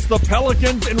 12th, it's the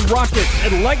Pelicans and Rockets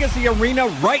at Legacy Arena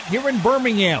right here in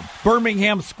Birmingham.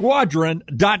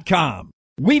 BirminghamSquadron.com.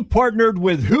 We've partnered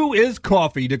with Who Is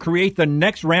Coffee to create the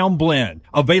Next Round Blend.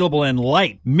 Available in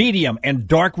light, medium, and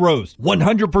dark roast.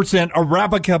 100%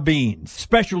 Arabica beans.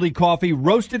 Specialty coffee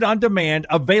roasted on demand.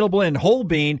 Available in whole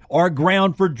bean or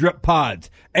ground for drip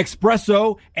pods.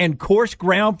 Espresso and coarse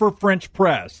ground for French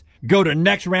press. Go to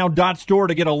nextround.store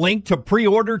to get a link to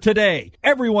pre-order today.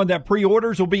 Everyone that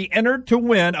pre-orders will be entered to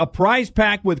win a prize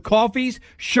pack with coffees,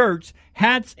 shirts,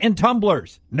 hats, and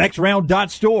tumblers.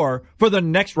 Nextround.store for the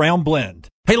Next Round Blend.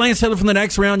 Hey, Lance Taylor from the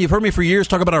Next Round. You've heard me for years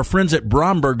talk about our friends at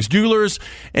Bromberg's Jewelers,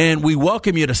 and we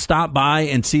welcome you to stop by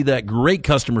and see that great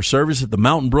customer service at the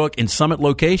Mountain Brook and Summit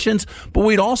locations. But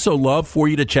we'd also love for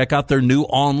you to check out their new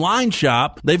online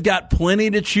shop. They've got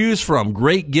plenty to choose from.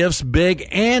 Great gifts, big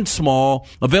and small.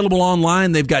 Available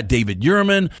online, they've got David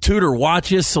Yurman, Tudor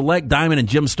watches, select diamond and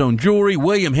gemstone jewelry,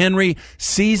 William Henry,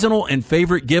 seasonal and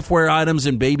favorite giftware items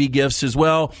and baby gifts as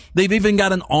well. They've even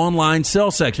got an online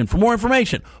sale section. For more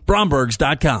information,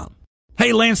 Brombergs.com.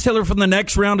 Hey, Lance Taylor from the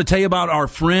Next Round to tell you about our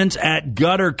friends at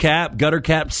GutterCap.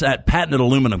 GutterCap's that patented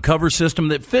aluminum cover system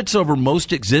that fits over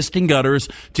most existing gutters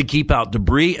to keep out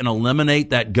debris and eliminate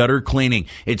that gutter cleaning.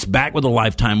 It's backed with a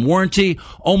lifetime warranty,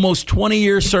 almost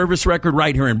 20-year service record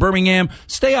right here in Birmingham.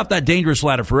 Stay off that dangerous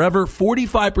ladder forever.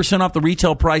 45% off the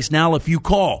retail price now if you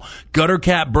call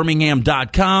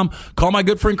GutterCapBirmingham.com. Call my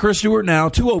good friend Chris Stewart now,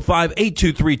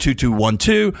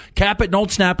 205-823-2212. Cap it,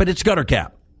 don't snap it. It's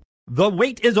GutterCap. The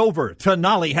wait is over.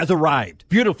 Tonali has arrived.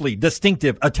 Beautifully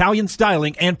distinctive Italian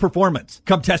styling and performance.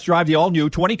 Come test drive the all-new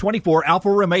 2024 Alfa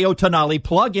Romeo Tonali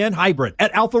plug-in hybrid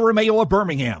at Alfa Romeo of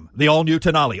Birmingham. The all-new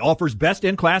Tonali offers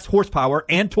best-in-class horsepower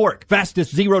and torque,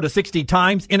 fastest 0 to 60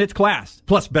 times in its class,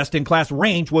 plus best-in-class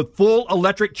range with full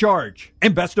electric charge.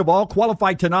 And best of all,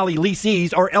 qualified Tonali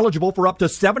leasees are eligible for up to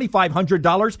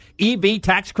 $7,500 EV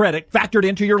tax credit factored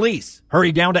into your lease.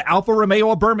 Hurry down to Alfa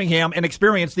Romeo of Birmingham and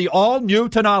experience the all-new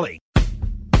Tonali.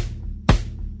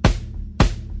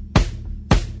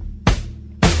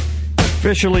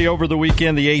 Officially over the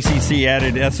weekend, the ACC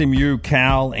added SMU,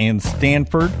 Cal, and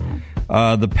Stanford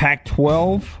the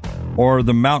Pac-12 or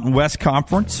the Mountain West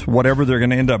Conference, whatever they're going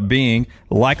to end up being,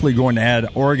 likely going to add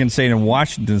Oregon State and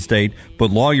Washington State,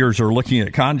 but lawyers are looking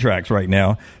at contracts right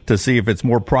now to see if it's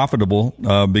more profitable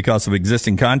because of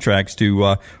existing contracts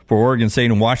for Oregon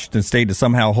State and Washington State to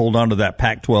somehow hold on to that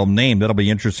Pac-12 name. That'll be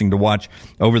interesting to watch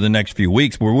over the next few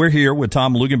weeks. But we're here with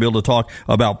Tom Luginbill to talk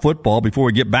about football. Before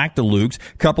we get back to Luke's,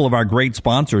 a couple of our great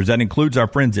sponsors. That includes our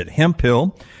friends at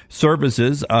Hemphill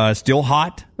Services, still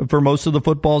hot for most of the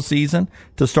football season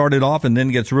to start it off, and then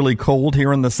it gets really cold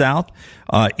here in the South.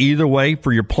 Either way,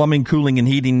 for your plumbing, cooling, and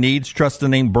heating needs, trust the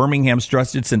name Birmingham's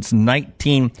trusted since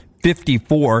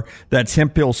 1954. That's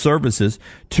Hemphill Services,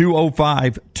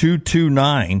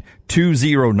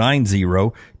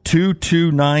 205-229-2090.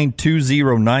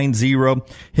 229-2090,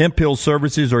 Hemphill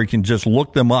Services, or you can just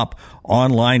look them up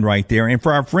online right there. And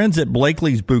for our friends at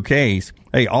Blakely's Bouquets,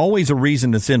 hey, always a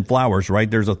reason to send flowers,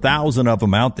 right? There's 1,000 of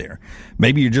them out there.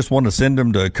 Maybe you just want to send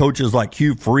them to coaches like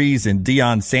Hugh Freeze and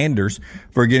Deion Sanders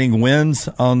for getting wins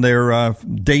on their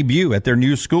debut at their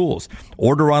new schools.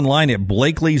 Order online at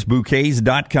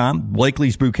Blakely'sBouquets.com,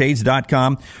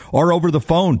 Blakely'sBouquets.com, or over the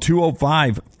phone,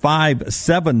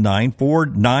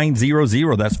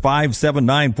 205-579-4900. That's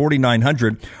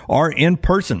 579-4900, or in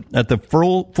person at the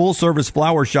full service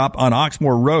flower shop on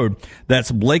Oxmoor Road.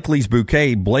 That's Blakely's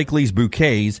Bouquet,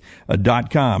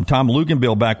 Blakely'sBouquets.com. Tom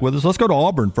Luginbill back with us. Let's go to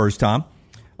Auburn first, Tom.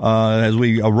 As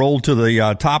we roll to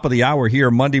the top of the hour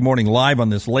here, Monday morning live on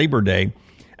this Labor Day.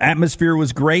 Atmosphere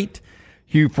was great.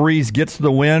 Hugh Freeze gets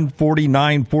the win,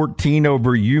 49-14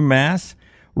 over UMass.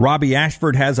 Robbie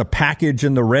Ashford has a package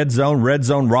in the red zone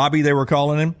Robbie, they were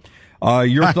calling him.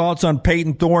 Your thoughts on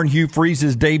Peyton Thorne, Hugh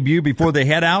Freeze's debut before they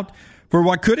head out for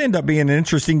what could end up being an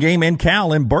interesting game in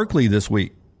Cal in Berkeley this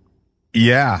week?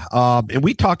 Yeah. And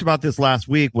we talked about this last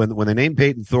week when they named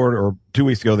Peyton Thorne, or 2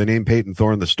 weeks ago, they named Peyton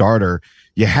Thorne the starter.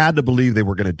 You had to believe they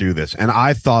were going to do this. And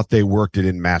I thought they worked it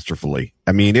in masterfully.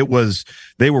 I mean,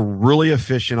 they were really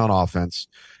efficient on offense.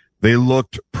 They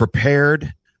looked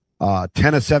prepared.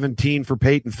 10 of 17 for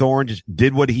Peyton Thorne, just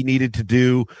did what he needed to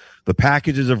do. The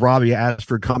packages of Robbie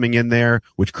Ashford coming in there,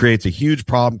 which creates a huge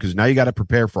problem because now you got to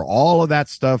prepare for all of that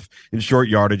stuff in short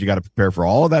yardage. You got to prepare for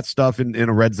all of that stuff in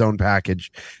a red zone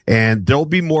package. And there'll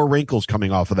be more wrinkles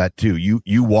coming off of that too.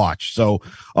 You watch. So,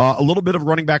 a little bit of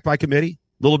running back by committee,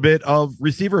 a little bit of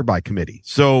receiver by committee.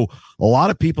 So a lot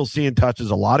of people seeing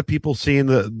touches, a lot of people seeing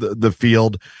the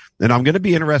field. And I'm going to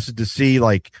be interested to see,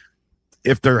 like,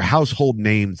 if they're household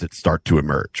names that start to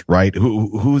emerge, right?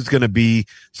 Who's going to be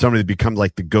somebody that becomes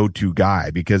like the go-to guy?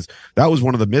 Because that was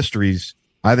one of the mysteries,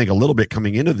 I think, a little bit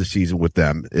coming into the season with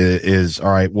them is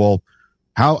all right, well,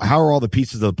 how are all the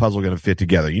pieces of the puzzle going to fit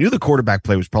together? You knew the quarterback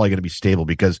play was probably going to be stable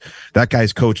because that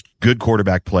guy's coached good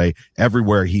quarterback play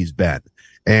everywhere he's been.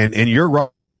 And you're right.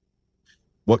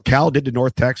 What Cal did to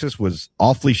North Texas was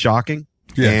awfully shocking.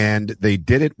 Yes. And they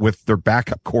did it with their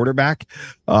backup quarterback.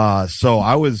 So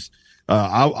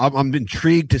I'm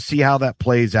intrigued to see how that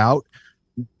plays out.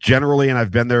 Generally, and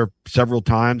I've been there several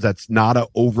times, that's not an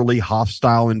overly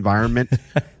hostile environment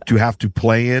to have to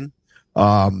play in.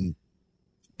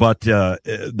 But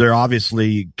they're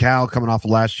obviously, Cal coming off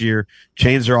of last year,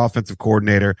 changed their offensive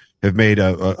coordinator, have made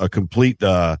a complete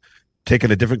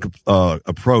taken a different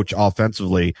approach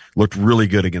offensively, looked really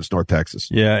good against North Texas.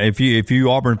 Yeah, if you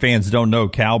Auburn fans don't know,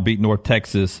 Cal beat North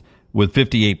Texas with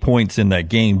 58 points in that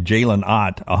game. Jalen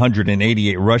Ott,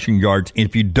 188 rushing yards.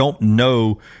 If you don't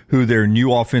know who their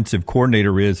new offensive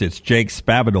coordinator is, it's Jake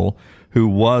Spavital, who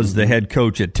was the head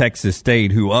coach at Texas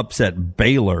State, who upset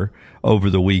Baylor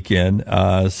over the weekend.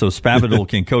 So Spavital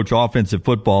can coach offensive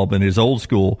football, but his old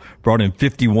school brought in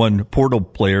 51 portal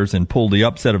players and pulled the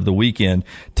upset of the weekend,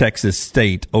 Texas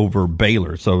State over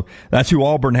Baylor. So that's who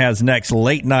Auburn has next,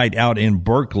 late night out in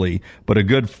Berkeley, but a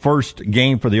good first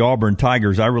game for the Auburn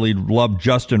Tigers. I really love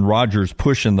Justin Rogers'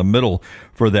 push in the middle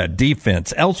for that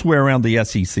defense. Elsewhere around the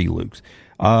SEC, Luke,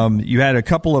 you had a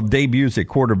couple of debuts at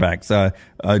quarterbacks.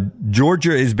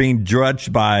 Georgia is being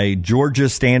judged by Georgia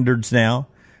standards now.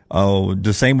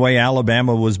 The same way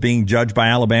Alabama was being judged by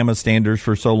Alabama standards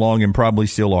for so long and probably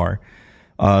still are.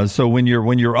 So when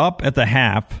you're up at the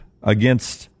half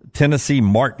against Tennessee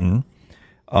Martin,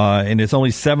 and it's only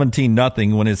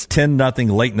 17-0, when it's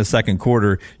 10-0 late in the second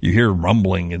quarter, you hear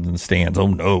rumbling in the stands. Oh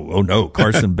no,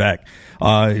 Carson Beck.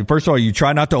 First of all, you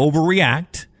try not to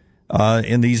overreact.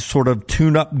 In these sort of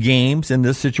tune-up games in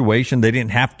this situation. They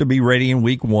didn't have to be ready in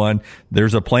week one.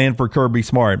 There's a plan for Kirby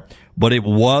Smart, but it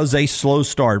was a slow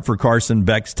start for Carson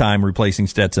Beck's time replacing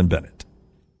Stetson Bennett.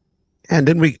 And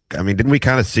didn't we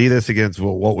kind of see this against,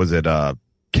 what was it,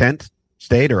 Kent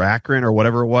State or Akron or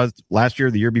whatever it was last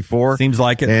year, the year before? Seems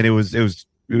like it. And it was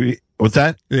What's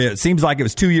that? It seems like it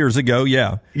was 2 years ago.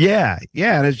 Yeah. Yeah.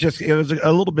 And it was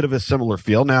a little bit of a similar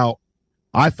feel. Now,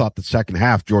 I thought the second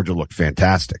half, Georgia looked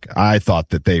fantastic. I thought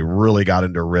that they really got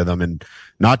into rhythm, and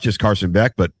not just Carson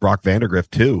Beck, but Brock Vandagriff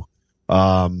too.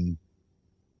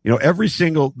 Every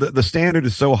single, the standard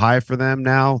is so high for them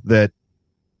now that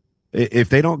if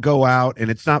they don't go out and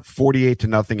it's not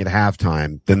 48-0 at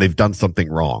halftime, then they've done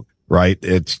something wrong, right?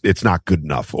 It's not good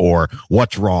enough, or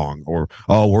what's wrong, or,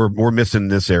 oh, we're missing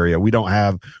this area. We don't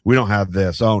have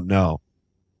this. Oh no.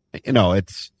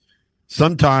 It's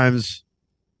sometimes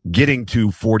getting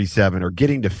to 47 or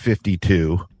getting to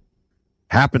 52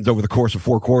 happens over the course of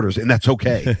 4 quarters, and that's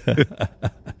okay.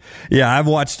 Yeah, I've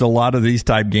watched a lot of these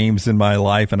type games in my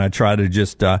life, and I try to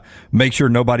just make sure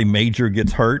nobody major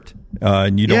gets hurt.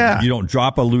 And you don't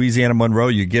drop a Louisiana Monroe.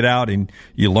 You get out and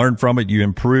you learn from it. You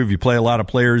improve. You play a lot of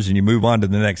players, and you move on to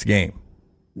the next game.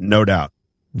 No doubt.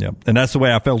 Yeah, and that's the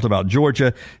way I felt about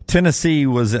Georgia. Tennessee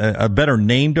was a better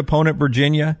named opponent,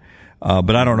 Virginia.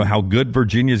 But I don't know how good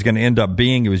Virginia is going to end up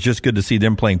being. It was just good to see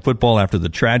them playing football after the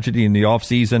tragedy in the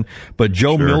offseason. But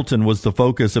Joe Milton was the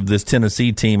focus of this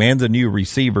Tennessee team and the new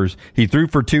receivers. He threw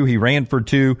for 2. He ran for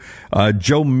 2.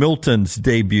 Joe Milton's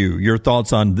debut. Your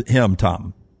thoughts on him,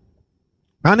 Tom?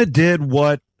 Kind of did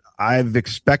what I've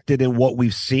expected and what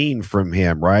we've seen from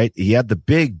him, right? He had the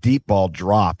big deep ball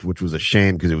dropped, which was a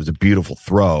shame because it was a beautiful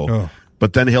throw. Oh.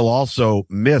 But then he'll also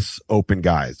miss open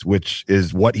guys, which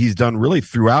is what he's done really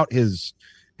throughout his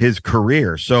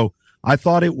career. So I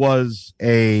thought it was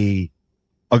a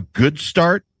good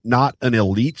start, not an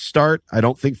elite start. I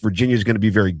don't think Virginia is going to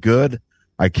be very good.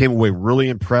 I came away really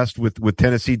impressed with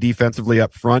Tennessee defensively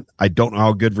up front. I don't know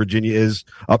how good Virginia is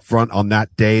up front on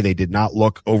that day. They did not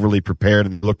look overly prepared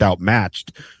and looked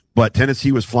outmatched. But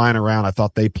Tennessee was flying around. I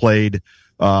thought they played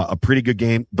a pretty good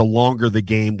game the longer the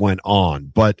game went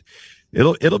on. But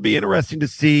It'll be interesting to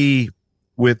see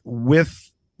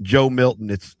with Joe Milton.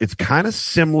 It's kind of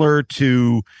similar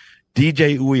to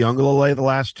DJ Uiagalelei the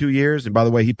last 2 years. And by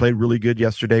the way, he played really good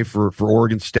yesterday for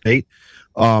Oregon State,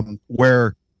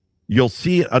 where you'll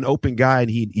see an open guy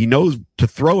and he knows to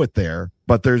throw it there,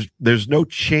 but there's no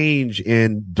change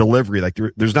in delivery. Like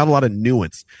there's not a lot of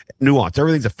nuance.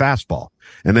 Everything's a fastball,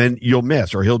 and then you'll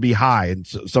miss or he'll be high, and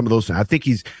some of those things. I think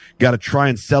he's got to try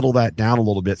and settle that down a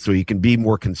little bit so he can be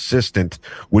more consistent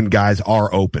when guys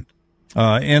are open.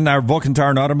 In our Vulcan Tire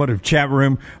and Automotive chat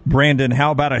room, Brandon,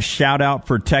 how about a shout out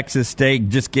for Texas State?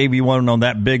 Just gave you one on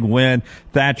that big win.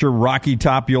 Thatcher, Rocky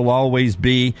Top, you'll always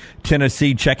be.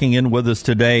 Tennessee checking in with us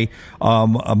today.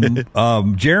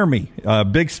 Jeremy,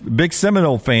 big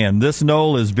Seminole fan. This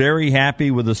Noel is very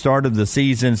happy with the start of the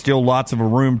season. Still lots of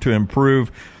room to improve.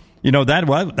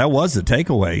 That was the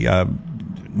takeaway.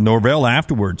 Norvell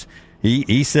afterwards.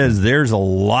 He says there's a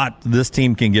lot this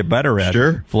team can get better at.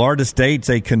 Sure. Florida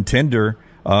State's a contender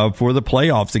for the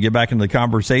playoffs to get back into the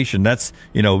conversation. That's,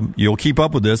 you'll keep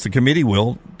up with this. The committee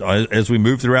will as we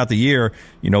move throughout the year.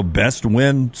 Best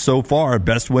win so far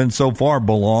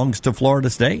belongs to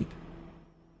Florida State.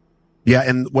 Yeah,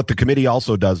 and what the committee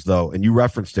also does, though, and you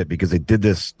referenced it because they did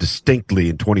this distinctly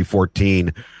in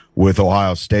 2014 with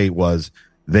Ohio State, was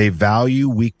they value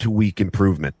week-to-week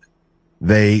improvement.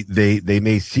 They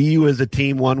may see you as a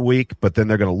team 1 week, but then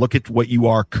they're going to look at what you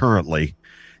are currently,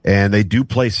 and they do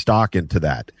place stock into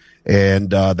that. And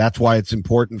that's why it's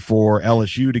important for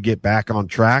LSU to get back on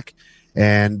track.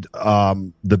 And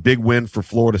the big win for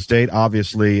Florida State,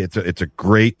 obviously, it's a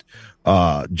great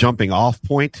jumping off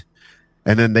point.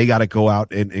 And then they got to go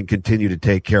out and continue to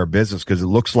take care of business, because it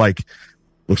looks like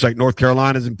North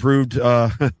Carolina's improved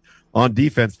on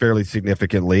defense fairly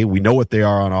significantly. We know what they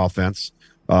are on offense.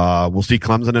 We'll see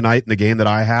Clemson tonight in the game that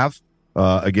I have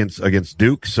against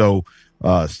Duke. So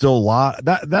still a lot.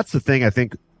 That's the thing, I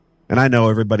think, and I know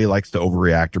everybody likes to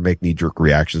overreact or make knee-jerk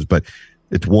reactions, but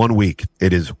it's 1 week.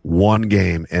 It is one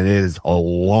game, and it is a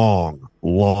long,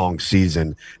 long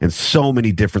season, and so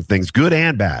many different things, good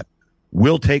and bad,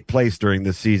 will take place during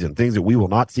this season, things that we will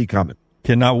not see coming.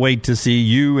 Cannot wait to see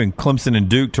you and Clemson and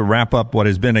Duke to wrap up what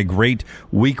has been a great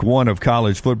week 1 of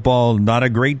college football. Not a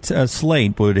great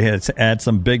slate, but it has had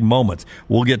some big moments.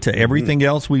 We'll get to everything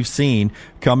else we've seen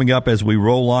coming up as we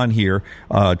roll on here.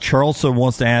 Charleston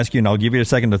wants to ask you, and I'll give you a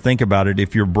second to think about it.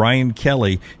 If you're Brian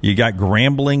Kelly, you got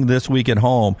Grambling this week at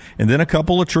home, and then a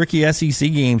couple of tricky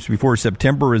SEC games before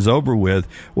September is over with.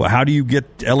 Well, how do you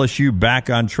get LSU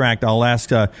back on track? I'll ask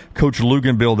Coach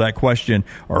Luganbill that question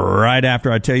right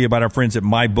after I tell you about our friends at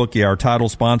MyBookie, our title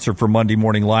sponsor for Monday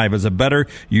Morning Live. As a bettor,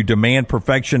 you demand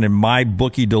perfection, and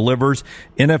MyBookie delivers.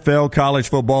 NFL, college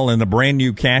football, and the brand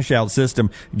new cash out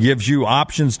system gives you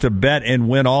options to bet and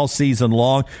win all season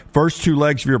long. First 2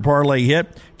 legs of your parlay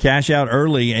hit, Cash out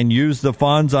early and use the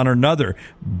funds on another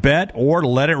bet or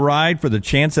let it ride for the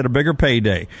chance at a bigger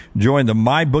payday. Join the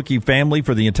MyBookie family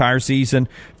for the entire season,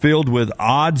 filled with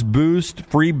odds boost,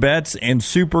 free bets, and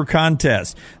super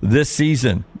contests. This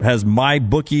season has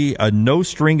MyBookie a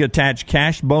no-string attached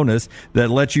cash bonus that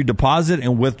lets you deposit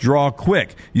and withdraw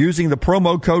quick using the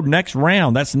promo code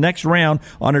NEXTROUND. That's next round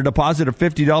on a deposit of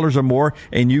 $50 or more,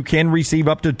 and you can receive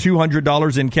up to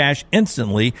 $200 in cash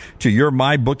instantly to your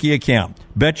MyBookie account.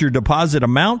 Bet your deposit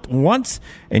amount once,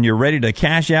 and you're ready to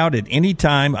cash out at any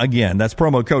time again. That's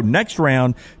promo code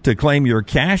NEXTROUND to claim your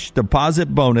cash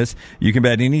deposit bonus. You can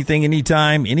bet anything,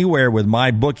 anytime, anywhere with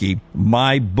MyBookie,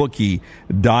 mybookie.ag.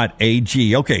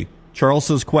 Okay,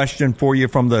 Charles's question for you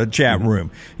from the chat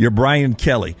room. You're Brian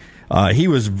Kelly. He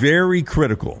was very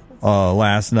critical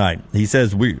last night. He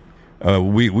says we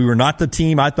were not the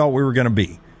team I thought we were going to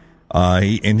be.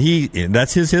 And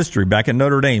that's his history back at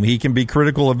Notre Dame. He can be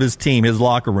critical of his team, his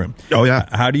locker room. Oh yeah.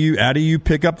 How do you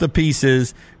pick up the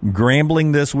pieces,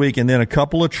 Grambling this week, and then a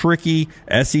couple of tricky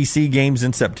SEC games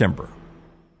in September?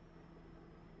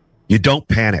 You don't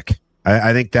panic.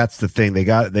 I think that's the thing. They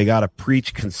got to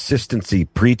preach consistency,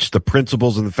 preach the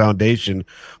principles and the foundation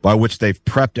by which they've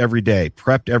prepped every day,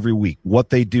 prepped every week,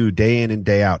 what they do day in and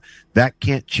day out. That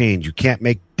can't change. You can't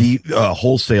make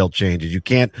wholesale changes. You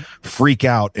can't freak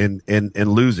out and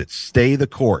lose it. Stay the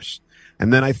course.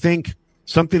 And then I think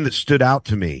something that stood out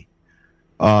to me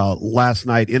last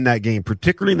night in that game,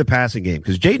 particularly in the passing game,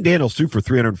 because Jaden Daniels threw for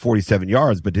 347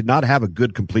 yards, but did not have a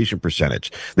good completion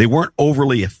percentage. They weren't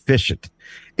overly efficient.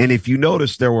 And if you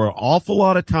notice, there were an awful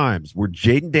lot of times where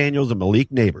Jaden Daniels and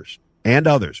Malik Neighbors and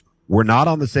others were not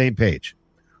on the same page,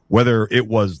 whether it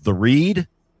was the read,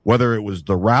 whether it was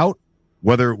the route,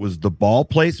 whether it was the ball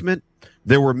placement.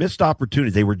 There were missed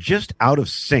opportunities. They were just out of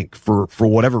sync for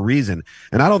whatever reason.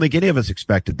 And I don't think any of us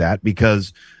expected that,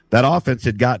 because that offense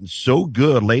had gotten so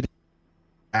good late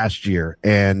last year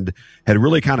and had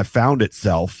really kind of found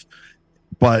itself.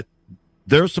 But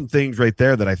there's some things right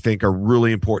there that I think are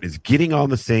really important, is getting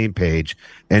on the same page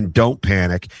and don't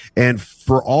panic. And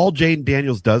for all Jaden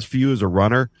Daniels does for you as a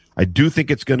runner, I do think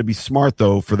it's going to be smart,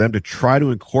 though, for them to try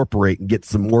to incorporate and get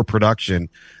some more production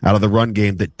out of the run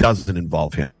game that doesn't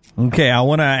involve him. Okay, I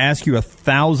want to ask you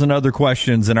 1,000 other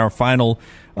questions in our final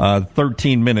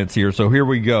 13 minutes here. So here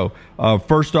we go.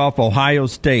 First off, Ohio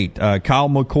State. Kyle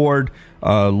McCord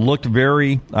looked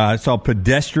I saw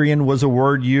pedestrian was a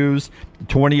word used.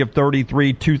 20 of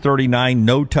 33, 239,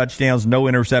 no touchdowns, no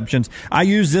interceptions. I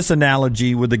used this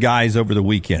analogy with the guys over the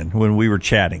weekend when we were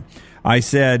chatting. I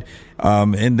said,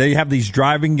 and they have these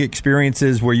driving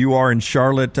experiences where you are in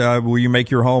Charlotte, where you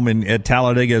make your home at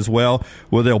Talladega as well,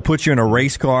 where they'll put you in a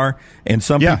race car, and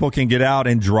some people can get out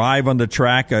and drive on the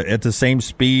track at the same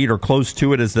speed or close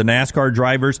to it as the NASCAR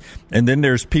drivers. And then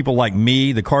there's people like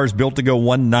me. The car's built to go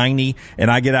 190, and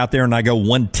I get out there and I go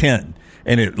 110,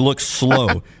 and it looks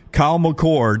slow. Kyle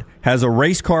McCord has a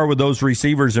race car with those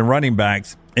receivers and running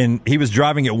backs, and he was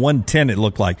driving at 110, it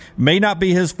looked like. May not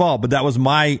be his fault, but that was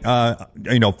my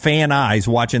fan eyes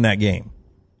watching that game.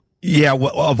 Yeah,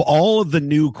 well, of all of the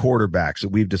new quarterbacks that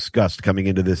we've discussed coming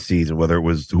into this season, whether it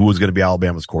was who was going to be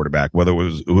Alabama's quarterback, whether it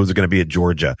was who was going to be at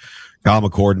Georgia, Kyle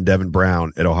McCord and Devin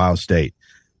Brown at Ohio State,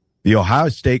 the Ohio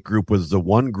State group was the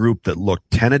one group that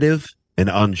looked tentative and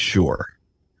unsure.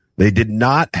 They did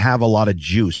not have a lot of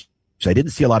juice. So I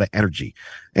didn't see a lot of energy.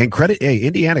 And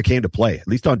Indiana came to play, at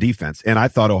least on defense. And I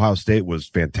thought Ohio State was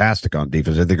fantastic on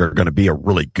defense. I think they're going to be a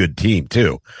really good team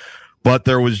too. But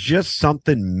there was just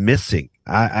something missing.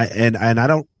 And I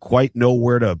don't quite know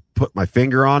where to put my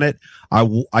finger on it.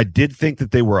 I did think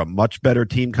that they were a much better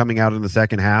team coming out in the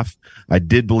second half. I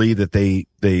did believe that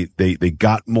they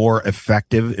got more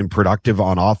effective and productive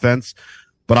on offense.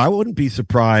 But I wouldn't be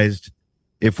surprised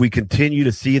if we continue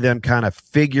to see them kind of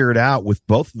figure it out with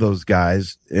both of those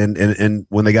guys, and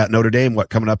when they got Notre Dame,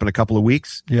 coming up in a couple of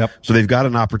weeks. Yep. So they've got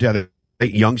an opportunity.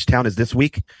 Youngstown is this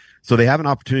week. So they have an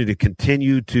opportunity to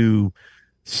continue to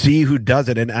see who does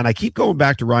it. And I keep going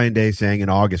back to Ryan Day saying in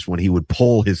August when he would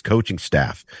poll his coaching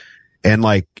staff, and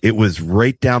it was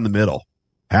right down the middle.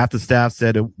 Half the staff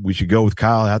said we should go with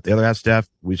Kyle. The other half staff,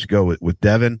 we should go with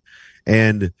Devin.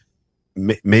 And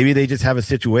maybe they just have a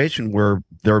situation where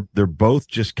they're both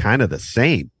just kind of the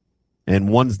same and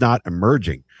one's not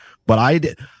emerging. But I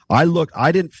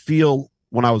didn't feel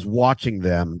when I was watching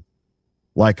them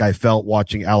like I felt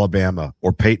watching Alabama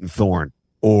or Peyton Thorne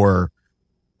or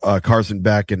Carson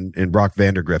Beck and Brock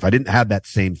Vandagriff. I didn't have that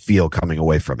same feel coming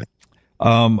away from it.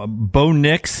 Bo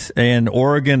Nix and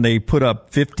Oregon, they put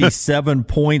up 57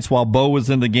 points while Bo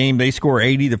was in the game. They score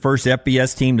 80, the first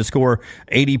FBS team to score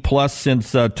 80-plus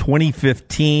since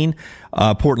 2015.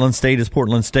 Portland State is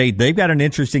Portland State. They've got an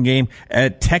interesting game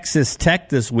at Texas Tech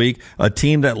this week, a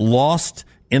team that lost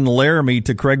in Laramie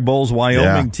to Craig Bowles'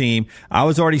 Wyoming team. I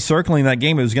was already circling that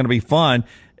game. It was going to be fun.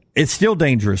 It's still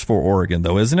dangerous for Oregon,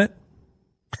 though, isn't it?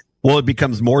 Well, it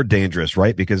becomes more dangerous,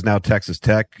 right? Because now Texas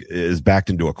Tech is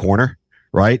backed into a corner.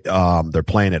 Right? They're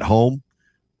playing at home.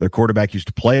 Their quarterback used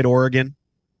to play at Oregon.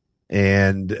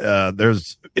 And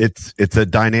it's a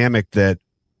dynamic that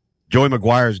Joey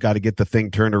McGuire's got to get the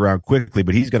thing turned around quickly,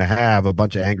 but he's going to have a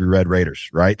bunch of angry Red Raiders,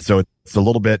 right? So it's a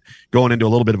little bit going into a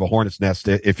little bit of a hornet's nest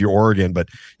if you're Oregon. But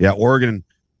yeah, Oregon,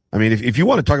 I mean, if you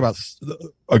want to talk about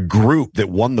a group that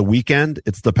won the weekend,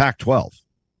 it's the Pac-12.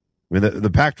 I mean,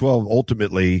 the Pac-12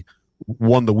 ultimately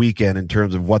won the weekend in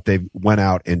terms of what they went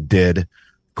out and did.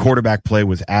 Quarterback play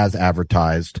was as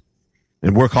advertised,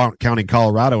 and we're counting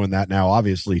Colorado in that now,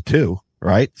 obviously, too,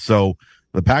 right? So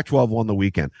the Pac-12 won the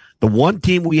weekend. The one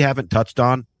team we haven't touched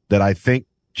on that I think,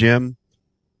 Jim,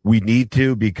 we need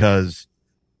to, because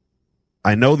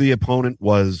I know the opponent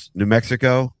was New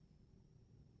Mexico,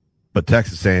 but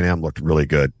Texas A&M looked really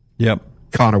good. Yep.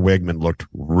 Connor Wigman looked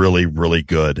really, really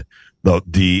good.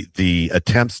 The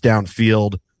attempts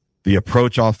downfield, the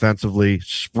approach offensively,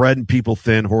 spreading people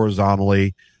thin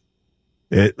horizontally.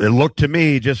 It looked to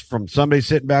me, just from somebody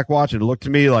sitting back watching, it looked to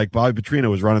me like Bobby Petrino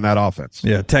was running that offense.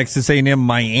 Yeah, Texas A&M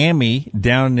Miami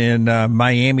down in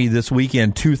Miami this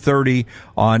weekend, 2:30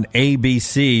 on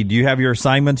ABC. Do you have your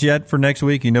assignments yet for next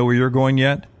week? You know where you're going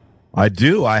yet? I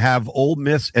do. I have Ole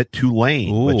Miss at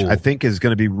Tulane, which I think is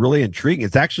going to be really intriguing.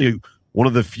 It's actually one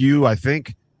of the few, I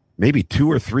think, maybe 2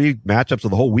 or 3 matchups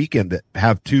of the whole weekend that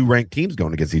have 2 ranked teams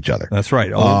going against each other. That's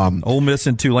right. Ole Miss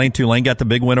and Tulane. Tulane got the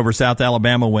big win over South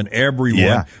Alabama when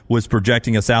everyone was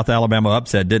projecting a South Alabama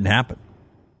upset. Didn't happen.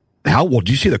 How well?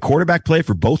 Do you see the quarterback play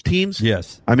for both teams?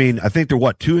 Yes. I mean, I think they're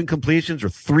 2 incompletions or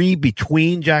 3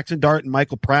 between Jackson Dart and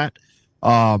Michael Pratt.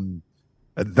 I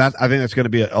think that's going to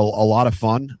be a lot of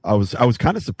fun. I was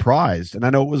kind of surprised, and I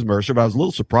know it was Mercer, but I was a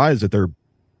little surprised that there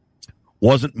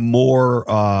wasn't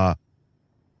more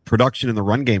production in the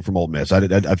run game from Ole Miss.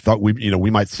 I thought we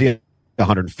might see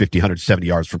 150, 170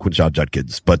 yards from Quinshon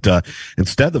Judkins, but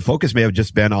instead the focus may have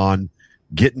just been on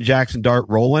getting Jackson Dart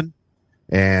rolling,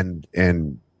 and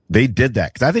they did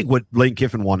that, because I think what Lane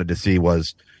Kiffin wanted to see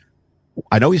was,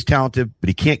 I know he's talented, but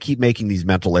he can't keep making these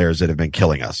mental errors that have been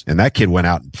killing us, and that kid went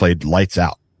out and played lights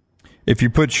out. If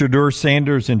you put Shedeur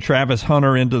Sanders and Travis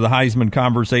Hunter into the Heisman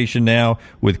conversation now,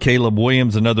 with Caleb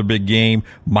Williams, another big game,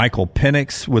 Michael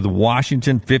Penix with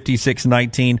Washington,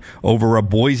 56-19 over a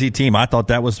Boise team. I thought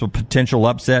that was a potential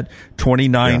upset.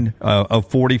 29 of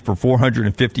 40 for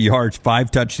 450 yards,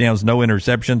 5 touchdowns, no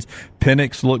interceptions.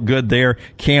 Penix looked good there.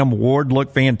 Cam Ward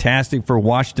looked fantastic for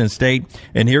Washington State.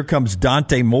 And here comes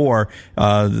Dante Moore.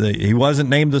 He wasn't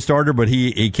named the starter, but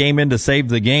he came in to save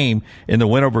the game in the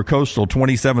win over Coastal,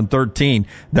 27-13.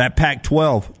 That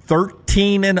Pac-12,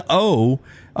 13-0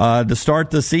 to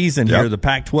start the season here. The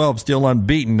Pac-12 still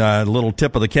unbeaten. A little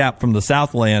tip of the cap from the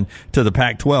Southland to the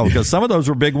Pac-12, because some of those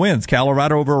were big wins.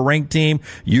 Colorado over a ranked team,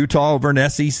 Utah over an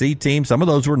SEC team. Some of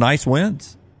those were nice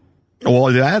wins.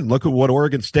 Well, look at what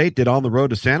Oregon State did on the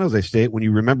road to San Jose State, when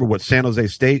you remember what San Jose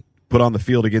State put on the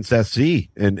field against SC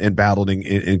and battled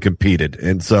and competed.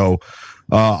 And so,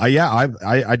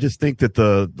 I just think that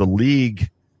the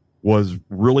league was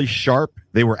really sharp.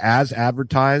 They were as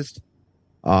advertised.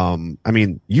 I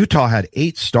mean, Utah had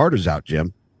 8 starters out,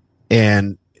 Jim,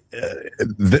 and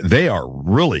they are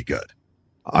really good.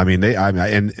 I mean,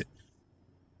 and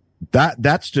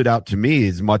that stood out to me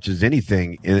as much as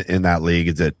anything in that league,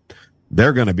 is that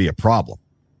they're going to be a problem.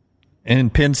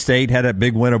 And Penn State had a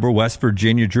big win over West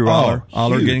Virginia. Drew Aller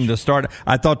getting the start.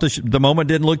 I thought the moment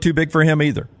didn't look too big for him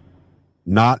either.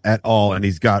 Not at all. And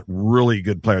he's got really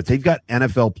good players. They've got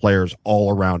NFL players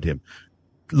all around him.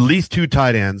 At least 2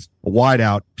 tight ends, a wide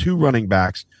out, 2 running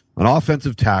backs, an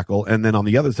offensive tackle, and then on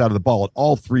the other side of the ball at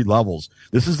all 3 levels.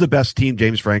 This is the best team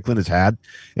James Franklin has had.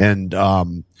 And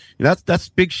that's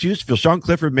big shoes to fill. Sean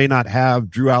Clifford may not have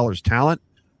Drew Aller's talent,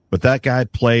 but that guy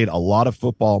played a lot of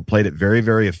football and played it very,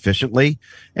 very efficiently.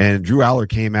 And Drew Aller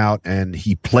came out and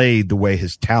he played the way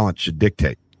his talent should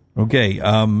dictate. Okay.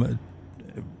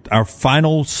 Our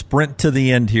final sprint to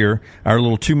the end here, our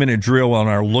little 2-minute drill on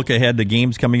our look ahead to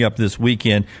games coming up this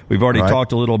weekend. We've already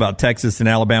talked a little about Texas and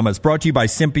Alabama. It's brought to you by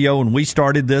Simpio, and we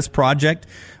started this project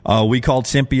We called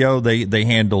Simpio. They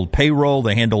handled payroll.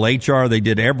 They handled HR. They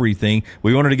did everything.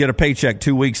 We wanted to get a paycheck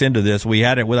 2 weeks into this. We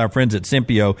had it with our friends at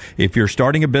Simpio. If you're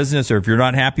starting a business or if you're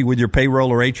not happy with your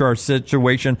payroll or HR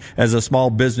situation as a small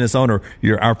business owner,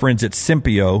 our friends at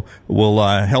Simpio will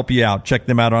help you out. Check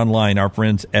them out online, our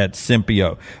friends at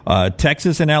Simpio.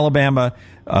 Texas and Alabama.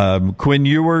 Quinn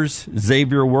Ewers,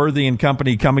 Xavier Worthy and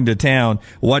company coming to town.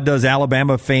 What does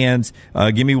Alabama fans,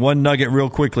 give me one nugget real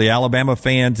quickly. Alabama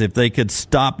fans, if they could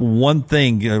stop one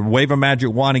thing, wave a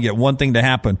magic wand and get one thing to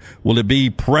happen, will it be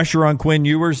pressure on Quinn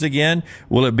Ewers again?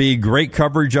 Will it be great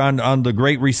coverage on the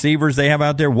great receivers they have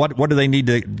out there? What do they need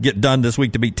to get done this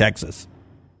week to beat Texas?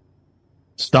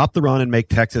 Stop the run and make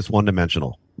Texas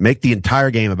one-dimensional. Make the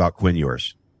entire game about Quinn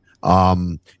Ewers.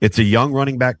 It's a young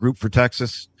running back group for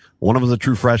Texas. One of them is a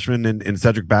true freshman in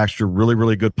Cedric Baxter, really,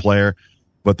 really good player.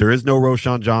 But there is no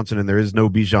Roschon Johnson and there is no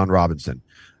Bijan Robinson.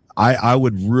 I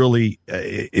would really,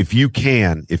 if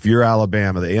you're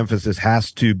Alabama, the emphasis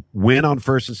has to win on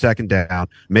first and second down,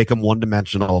 make them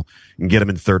one-dimensional, and get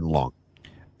them in third and long.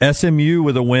 SMU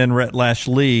with a win, Rhett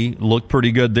Lashley looked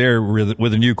pretty good there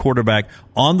with a new quarterback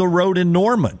on the road in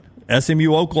Norman.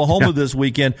 SMU Oklahoma this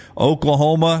weekend.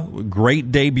 Oklahoma, great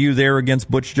debut there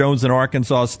against Butch Jones and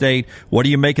Arkansas State. What do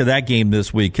you make of that game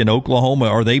this week? Can Oklahoma,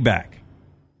 are they back?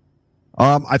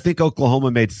 I think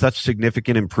Oklahoma made such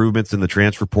significant improvements in the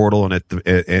transfer portal and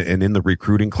and in the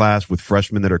recruiting class with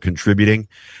freshmen that are contributing,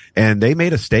 and they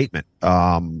made a statement.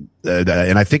 And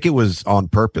I think it was on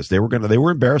purpose. They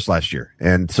were embarrassed last year,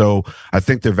 and so I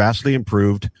think they're vastly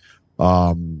improved.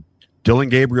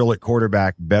 Dylan Gabriel at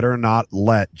quarterback better not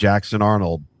let Jackson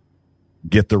Arnold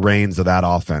get the reins of that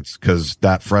offense, because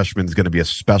that freshman is going to be a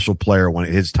special player when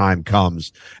his time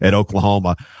comes at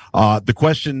Oklahoma. The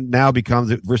question now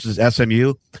becomes versus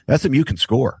SMU. SMU can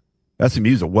score.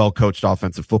 SMU is a well-coached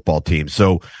offensive football team,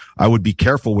 so I would be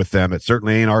careful with them. It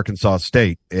certainly ain't Arkansas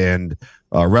State, and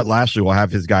Rhett Lashley will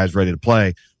have his guys ready to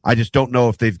play. I just don't know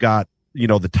if they've got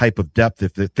the type of depth,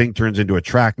 if the thing turns into a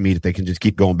track meet, if they can just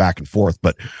keep going back and forth.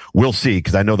 But we'll see,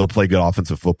 because I know they'll play good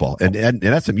offensive football. And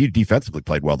SMU defensively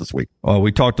played well this week.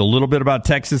 We talked a little bit about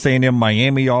Texas A&M,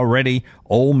 Miami already.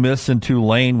 Ole Miss and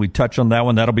Tulane, we touched on that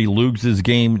one. That'll be Lugs'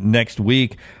 game next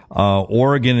week.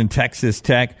 Oregon and Texas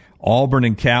Tech. Auburn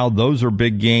and Cal, those are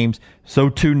big games. So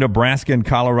too Nebraska and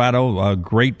Colorado,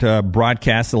 great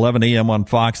broadcast, 11 a.m. on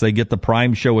Fox. They get the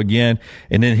prime show again.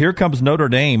 And then here comes Notre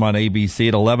Dame on ABC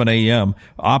at 11 a.m.,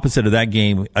 opposite of that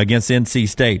game against NC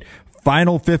State.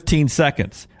 Final 15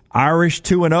 seconds. Irish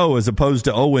 2-0 as opposed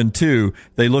to 0-2.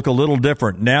 They look a little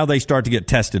different. Now they start to get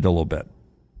tested a little bit.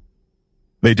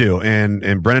 They do.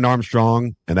 And Brennan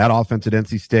Armstrong and that offense at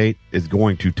NC State is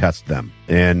going to test them.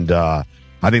 And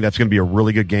I think that's going to be a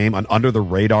really good game, an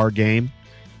under-the-radar game,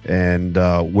 and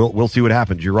we'll see what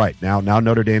happens. You're right. Now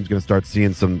Notre Dame's going to start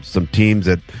seeing some teams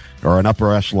that are an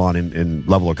upper echelon in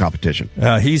level of competition.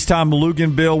 He's Tom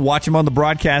Luginbill. Watch him on the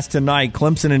broadcast tonight.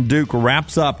 Clemson and Duke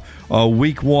wraps up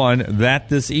Week 1, that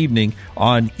this evening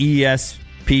on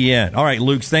ESPN. All right,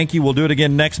 Lukes, thank you. We'll do it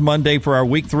again next Monday for our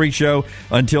Week 3 show.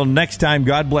 Until next time,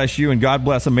 God bless you and God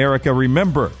bless America.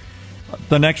 Remember,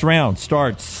 the next round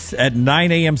starts at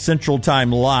 9 a.m. Central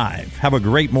Time live. Have a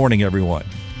great morning, everyone.